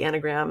solved the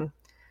anagram,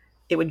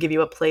 it would give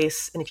you a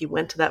place. And if you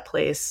went to that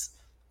place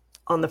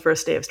on the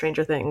first day of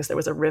Stranger Things, there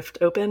was a rift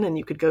open and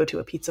you could go to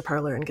a pizza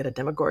parlor and get a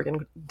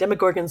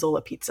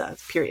Demogorgonzola pizza,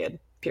 period.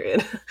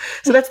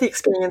 So that's the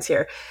experience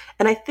here.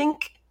 And I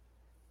think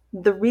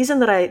the reason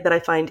that I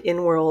find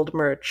in-world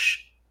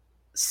merch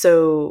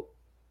so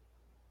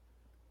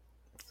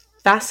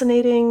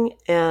fascinating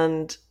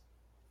and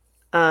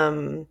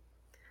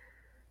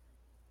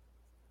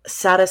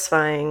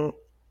satisfying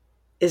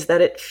is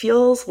that it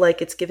feels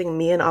like it's giving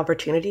me an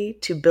opportunity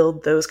to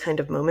build those kind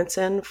of moments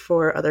in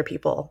for other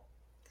people.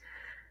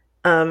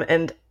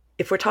 And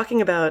if we're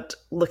talking about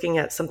looking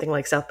at something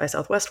like South by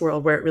Southwest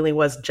World, where it really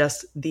was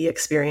just the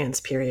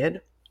experience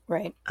period,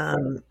 right?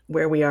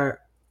 Where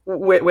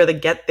the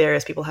get there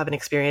is people have an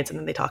experience and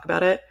then they talk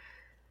about it.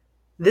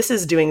 This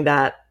is doing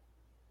that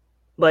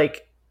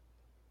like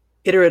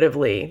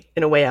iteratively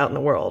in a way out in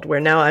the world, where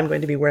now I'm going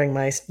to be wearing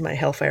my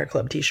Hellfire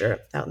Club t-shirt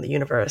out in the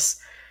universe,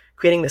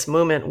 creating this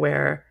moment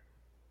where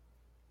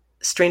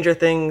Stranger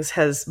Things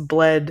has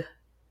bled,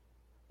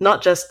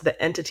 not just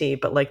the entity,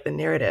 but like the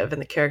narrative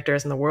and the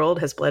characters in the world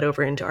has bled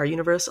over into our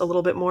universe a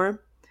little bit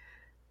more,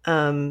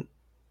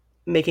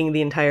 making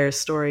the entire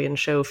story and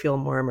show feel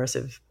more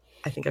immersive,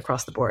 I think,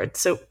 across the board.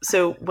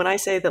 So when I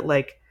say that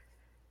like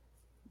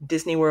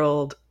Disney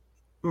World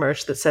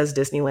merch that says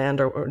Disneyland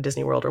or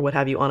Disney World or what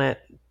have you on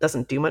it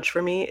doesn't do much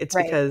for me, it's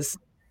right. Because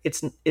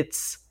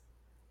it's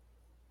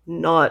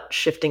not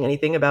shifting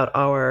anything about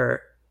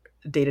our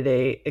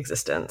day-to-day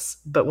existence.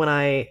 But when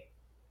I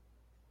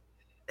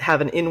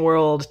have an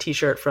in-world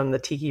t-shirt from the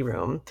Tiki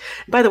Room,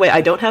 by the way,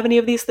 I don't have any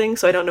of these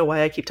things, so I don't know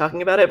why I keep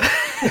talking about it.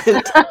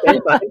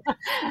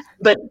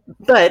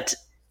 but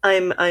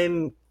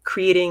I'm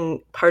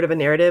creating part of a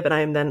narrative, and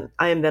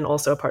I am then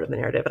also a part of the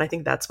narrative, and I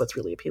think that's what's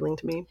really appealing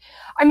to me.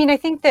 I mean, I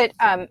think that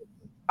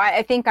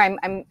I think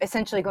I'm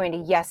essentially going to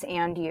yes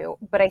and you,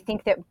 but I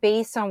think that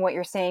based on what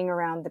you're saying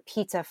around the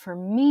pizza, for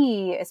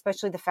me,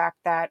 especially the fact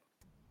that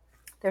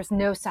there's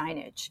no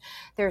signage,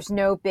 there's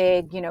no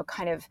big,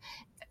 kind of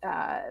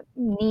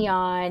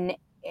neon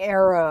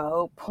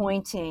arrow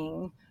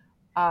pointing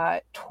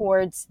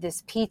towards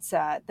this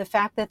pizza, the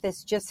fact that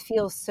this just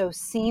feels so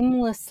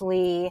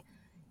seamlessly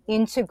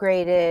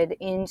integrated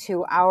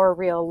into our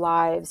real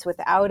lives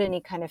without any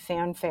kind of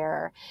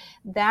fanfare,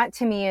 that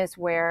to me is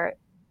where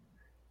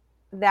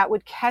that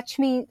would catch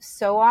me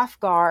so off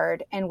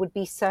guard and would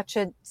be such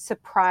a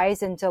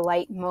surprise and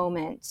delight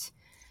moment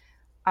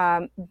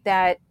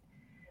that,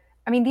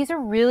 I mean, these are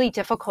really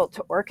difficult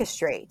to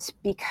orchestrate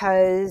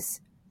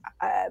because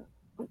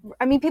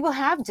people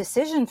have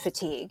decision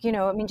fatigue,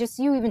 just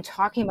you even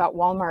talking about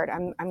Walmart,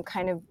 I'm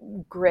kind of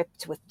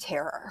gripped with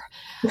terror.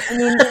 I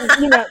mean,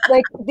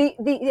 like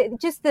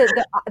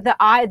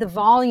the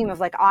volume of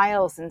like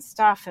aisles and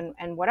stuff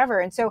and whatever.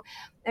 And so,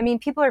 I mean,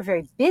 people are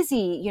very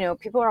busy,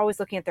 people are always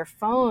looking at their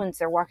phones,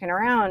 they're walking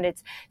around.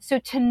 It's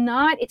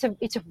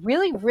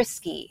really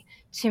risky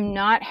to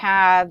not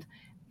have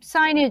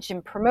signage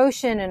and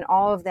promotion and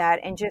all of that,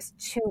 and just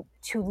to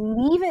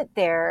leave it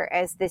there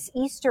as this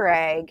Easter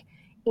egg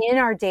in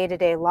our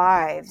day-to-day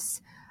lives,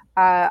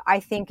 I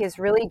think is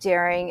really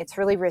daring. It's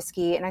really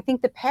risky. And I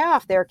think the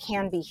payoff there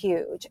can be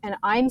huge. And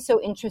I'm so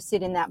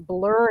interested in that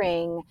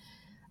blurring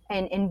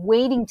and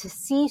waiting to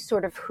see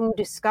sort of who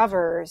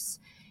discovers.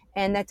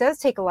 And that does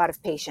take a lot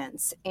of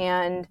patience.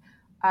 And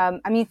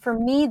for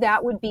me,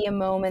 that would be a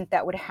moment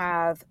that would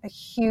have a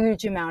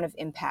huge amount of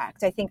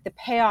impact. I think the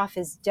payoff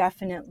is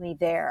definitely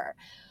there.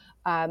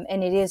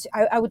 And it is,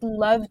 I would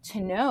love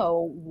to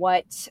know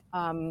what,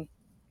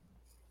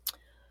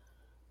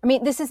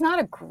 this is not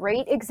a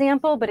great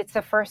example, but it's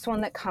the first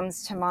one that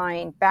comes to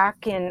mind.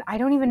 Back in, I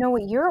don't even know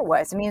what year it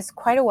was. It's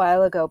quite a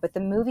while ago, but the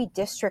movie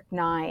District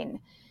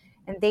 9,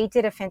 and they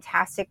did a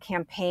fantastic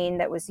campaign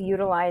that was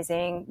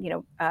utilizing,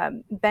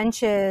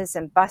 benches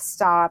and bus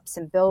stops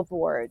and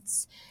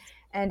billboards.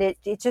 And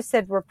it just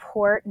said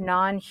report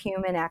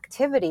non-human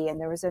activity, and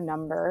there was a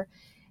number.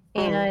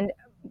 And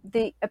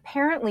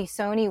apparently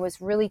Sony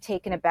was really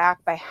taken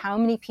aback by how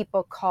many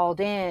people called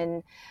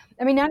in.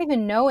 I mean, not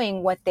even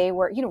knowing what they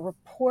were,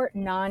 report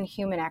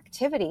non-human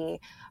activity.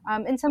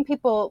 And some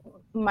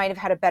people might have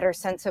had a better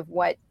sense of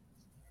what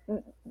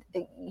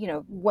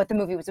the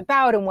movie was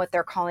about and what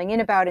they're calling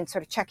in about and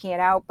sort of checking it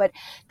out. But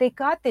they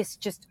got this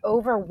just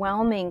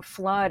overwhelming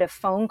flood of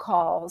phone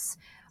calls.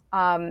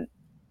 And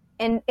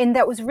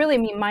that was really, I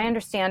mean, my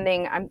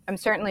understanding, I'm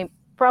certainly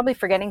probably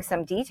forgetting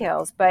some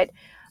details, but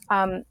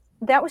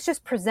that was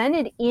just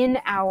presented in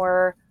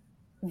our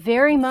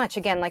very much,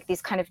 again, like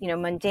these kind of,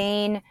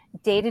 mundane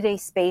day-to-day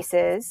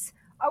spaces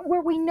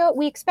where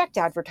we expect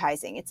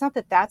advertising. It's not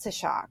that that's a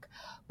shock,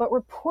 but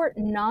report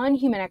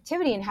non-human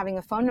activity and having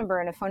a phone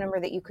number and a phone number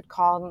that you could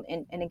call.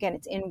 And again,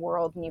 it's in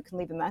world and you can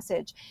leave a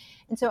message.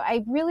 And so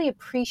I really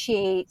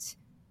appreciate,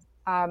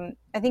 I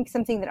think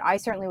something that I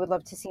certainly would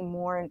love to see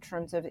more in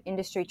terms of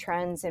industry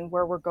trends and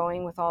where we're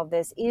going with all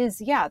this is,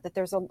 that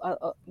there's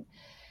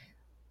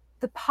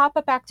the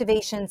pop-up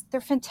activations,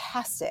 they're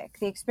fantastic.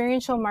 The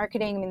experiential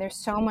marketing, I mean,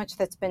 there's so much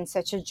that's been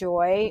such a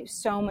joy,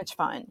 so much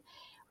fun.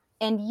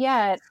 And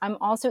yet I'm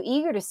also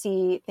eager to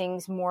see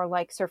things more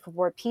like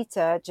Surferboard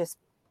Pizza just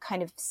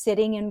kind of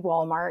sitting in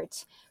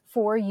Walmart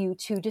for you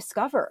to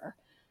discover.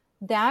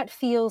 That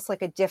feels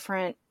like a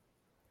different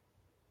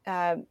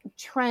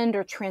trend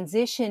or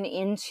transition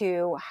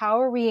into how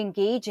are we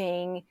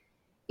engaging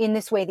in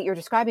this way that you're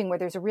describing, where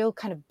there's a real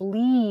kind of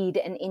bleed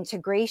and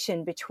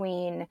integration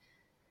between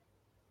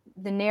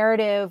the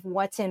narrative,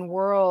 what's in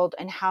world,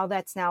 and how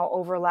that's now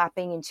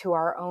overlapping into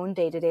our own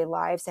day-to-day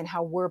lives and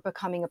how we're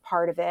becoming a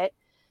part of it.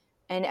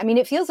 And I mean,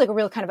 it feels like a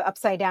real kind of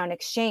upside down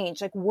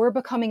exchange. Like we're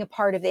becoming a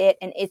part of it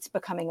and it's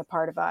becoming a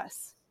part of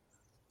us.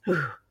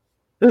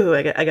 Ooh,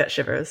 I got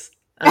shivers.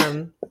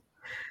 What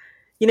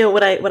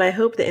I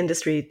hope the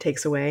industry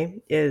takes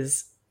away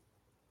is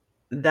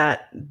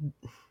that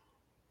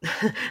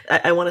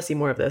I want to see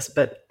more of this,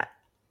 but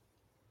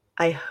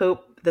I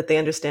hope that they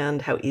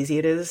understand how easy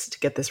it is to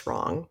get this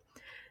wrong.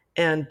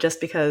 And just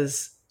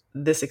because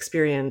this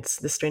experience,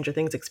 this Stranger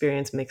Things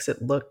experience, makes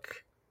it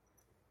look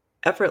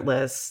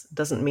effortless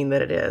doesn't mean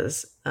that it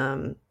is.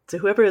 So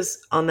whoever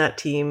is on that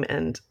team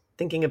and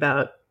thinking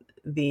about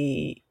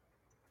the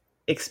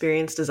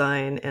experience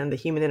design and the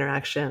human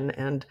interaction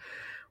and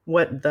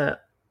what the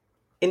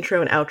intro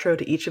and outro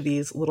to each of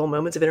these little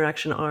moments of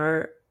interaction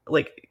are,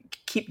 like,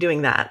 keep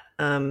doing that.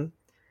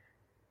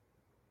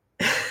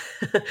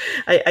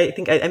 I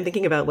think I'm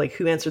thinking about like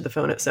who answered the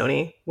phone at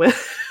Sony when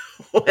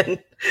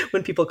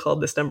when people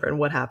called this number and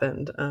what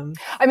happened.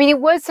 I mean, it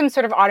was some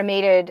sort of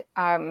automated.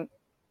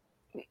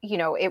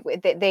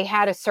 They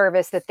had a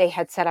service that they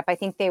had set up. I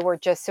think they were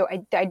just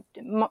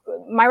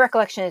my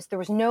recollection is there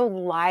was no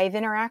live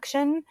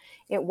interaction.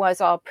 It was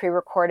all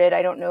pre-recorded.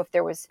 I don't know if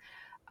there was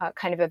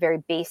kind of a very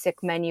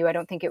basic menu. I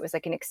don't think it was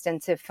like an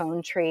extensive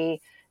phone tree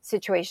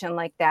situation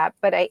like that.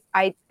 But I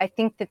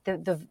think that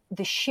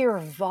the sheer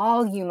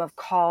volume of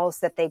calls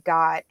that they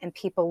got and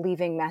people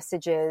leaving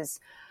messages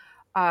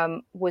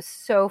was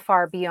so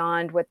far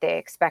beyond what they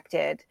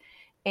expected.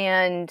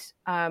 And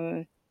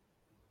I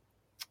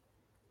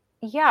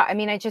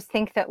mean, I just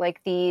think that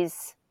like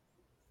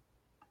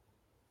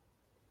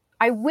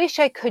I wish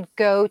I could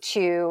go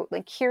to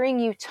like hearing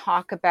you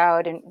talk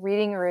about and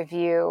reading a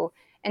review,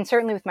 and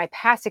certainly with my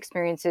past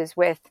experiences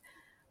with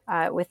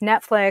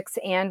Netflix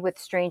and with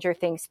Stranger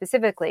Things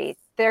specifically,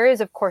 there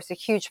is, of course, a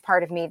huge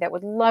part of me that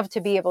would love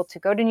to be able to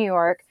go to New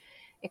York,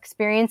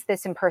 experience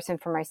this in person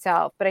for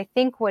myself. But I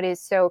think what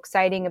is so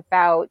exciting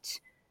about,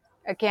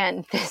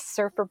 again, this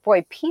Surfer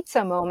Boy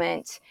Pizza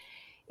moment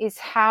is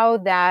how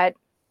that,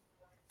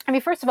 I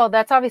mean, first of all,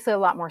 that's obviously a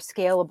lot more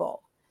scalable.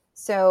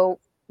 So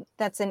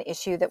that's an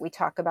issue that we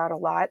talk about a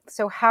lot.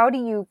 So how do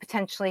you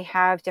potentially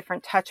have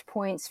different touch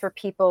points for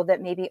people that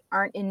maybe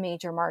aren't in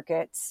major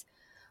markets?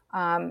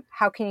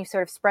 How can you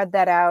sort of spread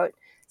that out?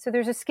 So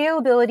there's a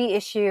scalability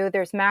issue.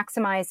 There's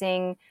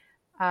maximizing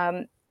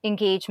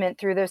engagement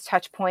through those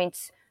touch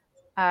points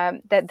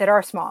that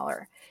are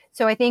smaller.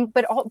 So I think,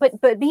 but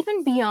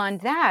even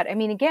beyond that, I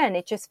mean, again,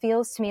 it just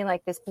feels to me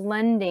like this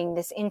blending,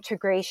 this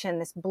integration,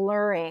 this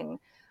blurring,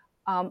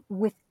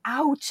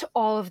 without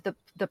all of the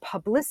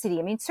publicity.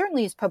 I mean,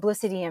 certainly is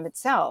publicity in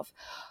itself,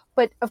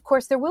 but of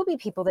course there will be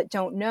people that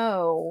don't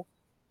know,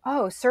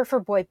 oh, Surfer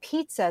Boy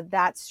Pizza,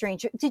 that's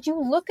strange. Did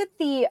you look at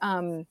the,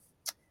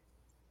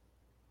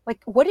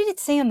 like, what did it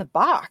say on the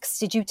box?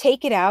 Did you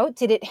take it out?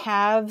 Did it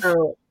have...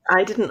 Oh,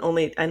 I not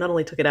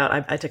only took it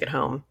out, I took it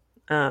home.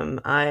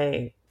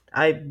 I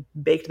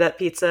baked that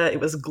pizza. It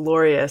was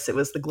glorious. It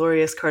was the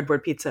glorious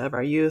cardboard pizza of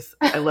our youth.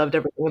 I loved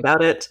everything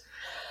about it.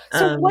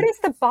 So what does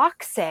the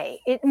box say?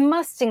 It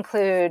must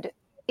include,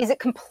 is it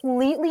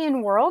completely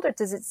in world, or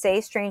does it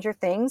say Stranger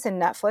Things and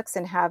Netflix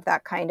and have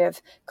that kind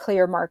of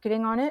clear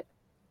marketing on it?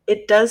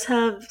 It does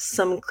have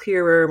some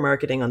clearer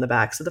marketing on the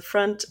back. So the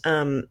front,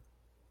 I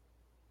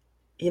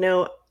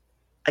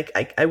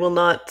will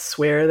not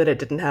swear that it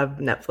didn't have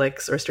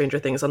Netflix or Stranger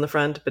Things on the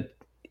front, but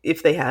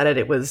if they had it,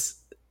 it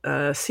was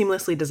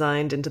seamlessly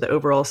designed into the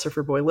overall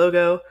Surfer Boy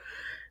logo.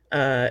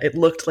 It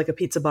looked like a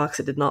pizza box.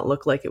 It did not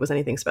look like it was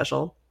anything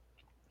special.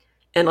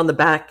 And on the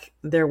back,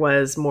 there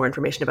was more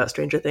information about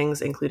Stranger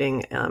Things,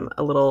 including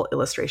a little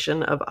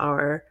illustration of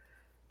our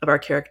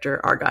character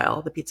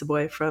Argyle, the pizza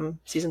boy from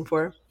season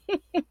 4.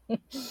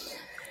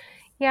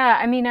 Yeah,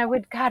 I mean, I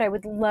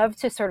would love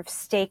to sort of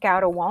stake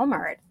out a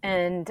Walmart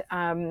and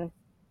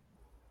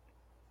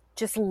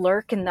just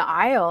lurk in the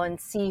aisle and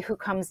see who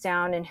comes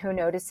down and who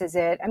notices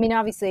it. I mean,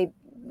 obviously,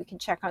 we can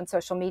check on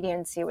social media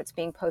and see what's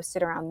being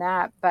posted around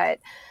that, but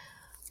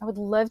I would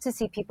love to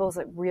see people's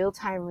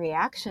real-time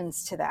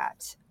reactions to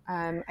that.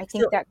 I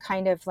think that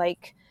kind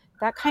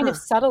of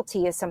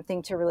subtlety is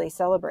something to really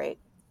celebrate.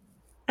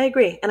 I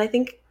agree, and I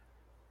think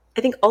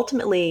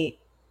ultimately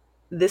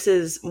this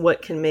is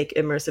what can make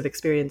immersive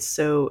experience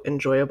so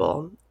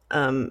enjoyable.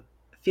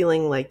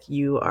 Feeling like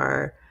you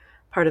are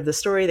part of the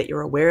story, that you're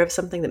aware of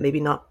something that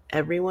maybe not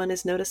everyone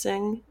is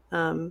noticing.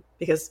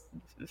 Because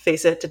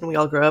face it, didn't we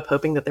all grow up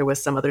hoping that there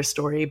was some other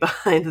story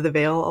behind the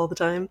veil all the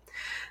time?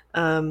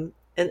 And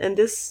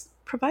this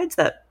provides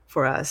that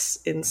for us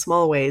in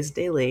small ways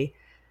daily.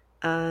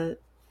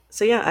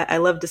 So yeah, I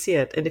love to see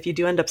it. And if you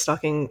do end up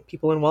stalking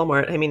people in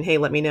Walmart, I mean, hey,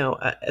 let me know.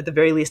 At the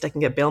very least, I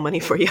can get bail money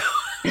for you.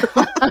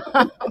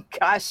 Oh,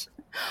 gosh.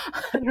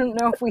 I don't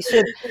know if we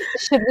should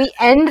we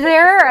end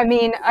there? I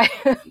mean,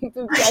 you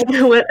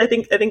know what? I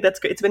think that's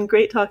great. It's been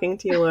great talking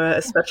to you, Laura,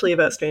 especially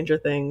about Stranger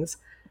Things.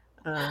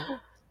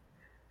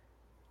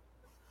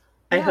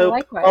 I hope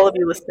likewise. all of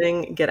you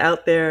listening get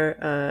out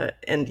there.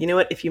 And you know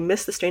what? If you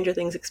miss the Stranger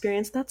Things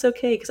experience, that's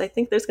okay, because I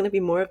think there's going to be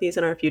more of these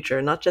in our future.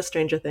 Not just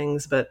Stranger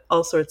Things, but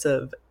all sorts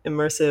of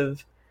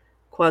immersive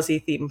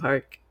quasi-theme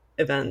park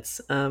events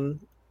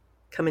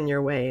coming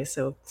your way.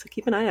 So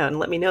keep an eye out and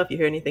let me know if you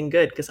hear anything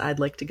good, because I'd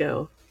like to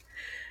go.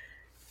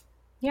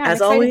 Yeah,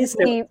 As I'm excited always,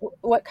 to see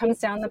what comes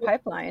down the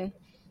pipeline.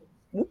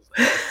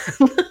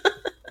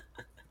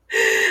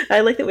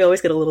 I like that we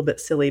always get a little bit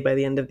silly by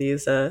the end of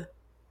these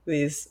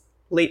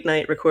late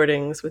night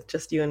recordings with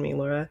just you and me,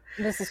 Laura.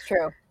 This is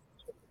true.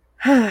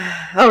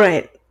 All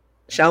right.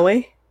 Shall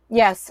we?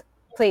 Yes,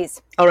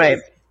 please. All right.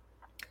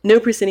 No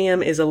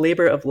Proscenium is a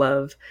labor of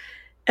love.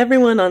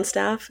 Everyone on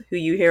staff who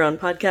you hear on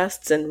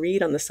podcasts and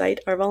read on the site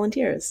are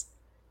volunteers.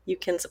 You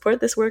can support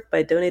this work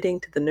by donating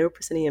to the No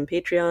Proscenium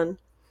Patreon.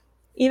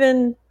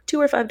 Even $2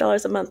 or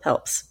 $5 a month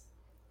helps.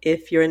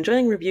 If you're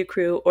enjoying Review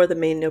Crew or the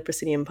main No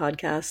Proscenium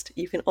podcast,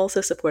 you can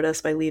also support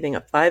us by leaving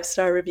a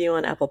 5-star review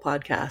on Apple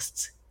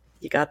Podcasts.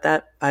 You got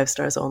that? 5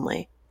 stars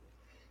only.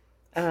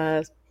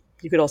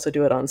 You could also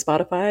do it on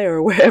Spotify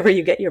or wherever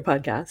you get your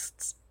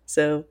podcasts.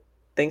 So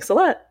thanks a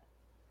lot.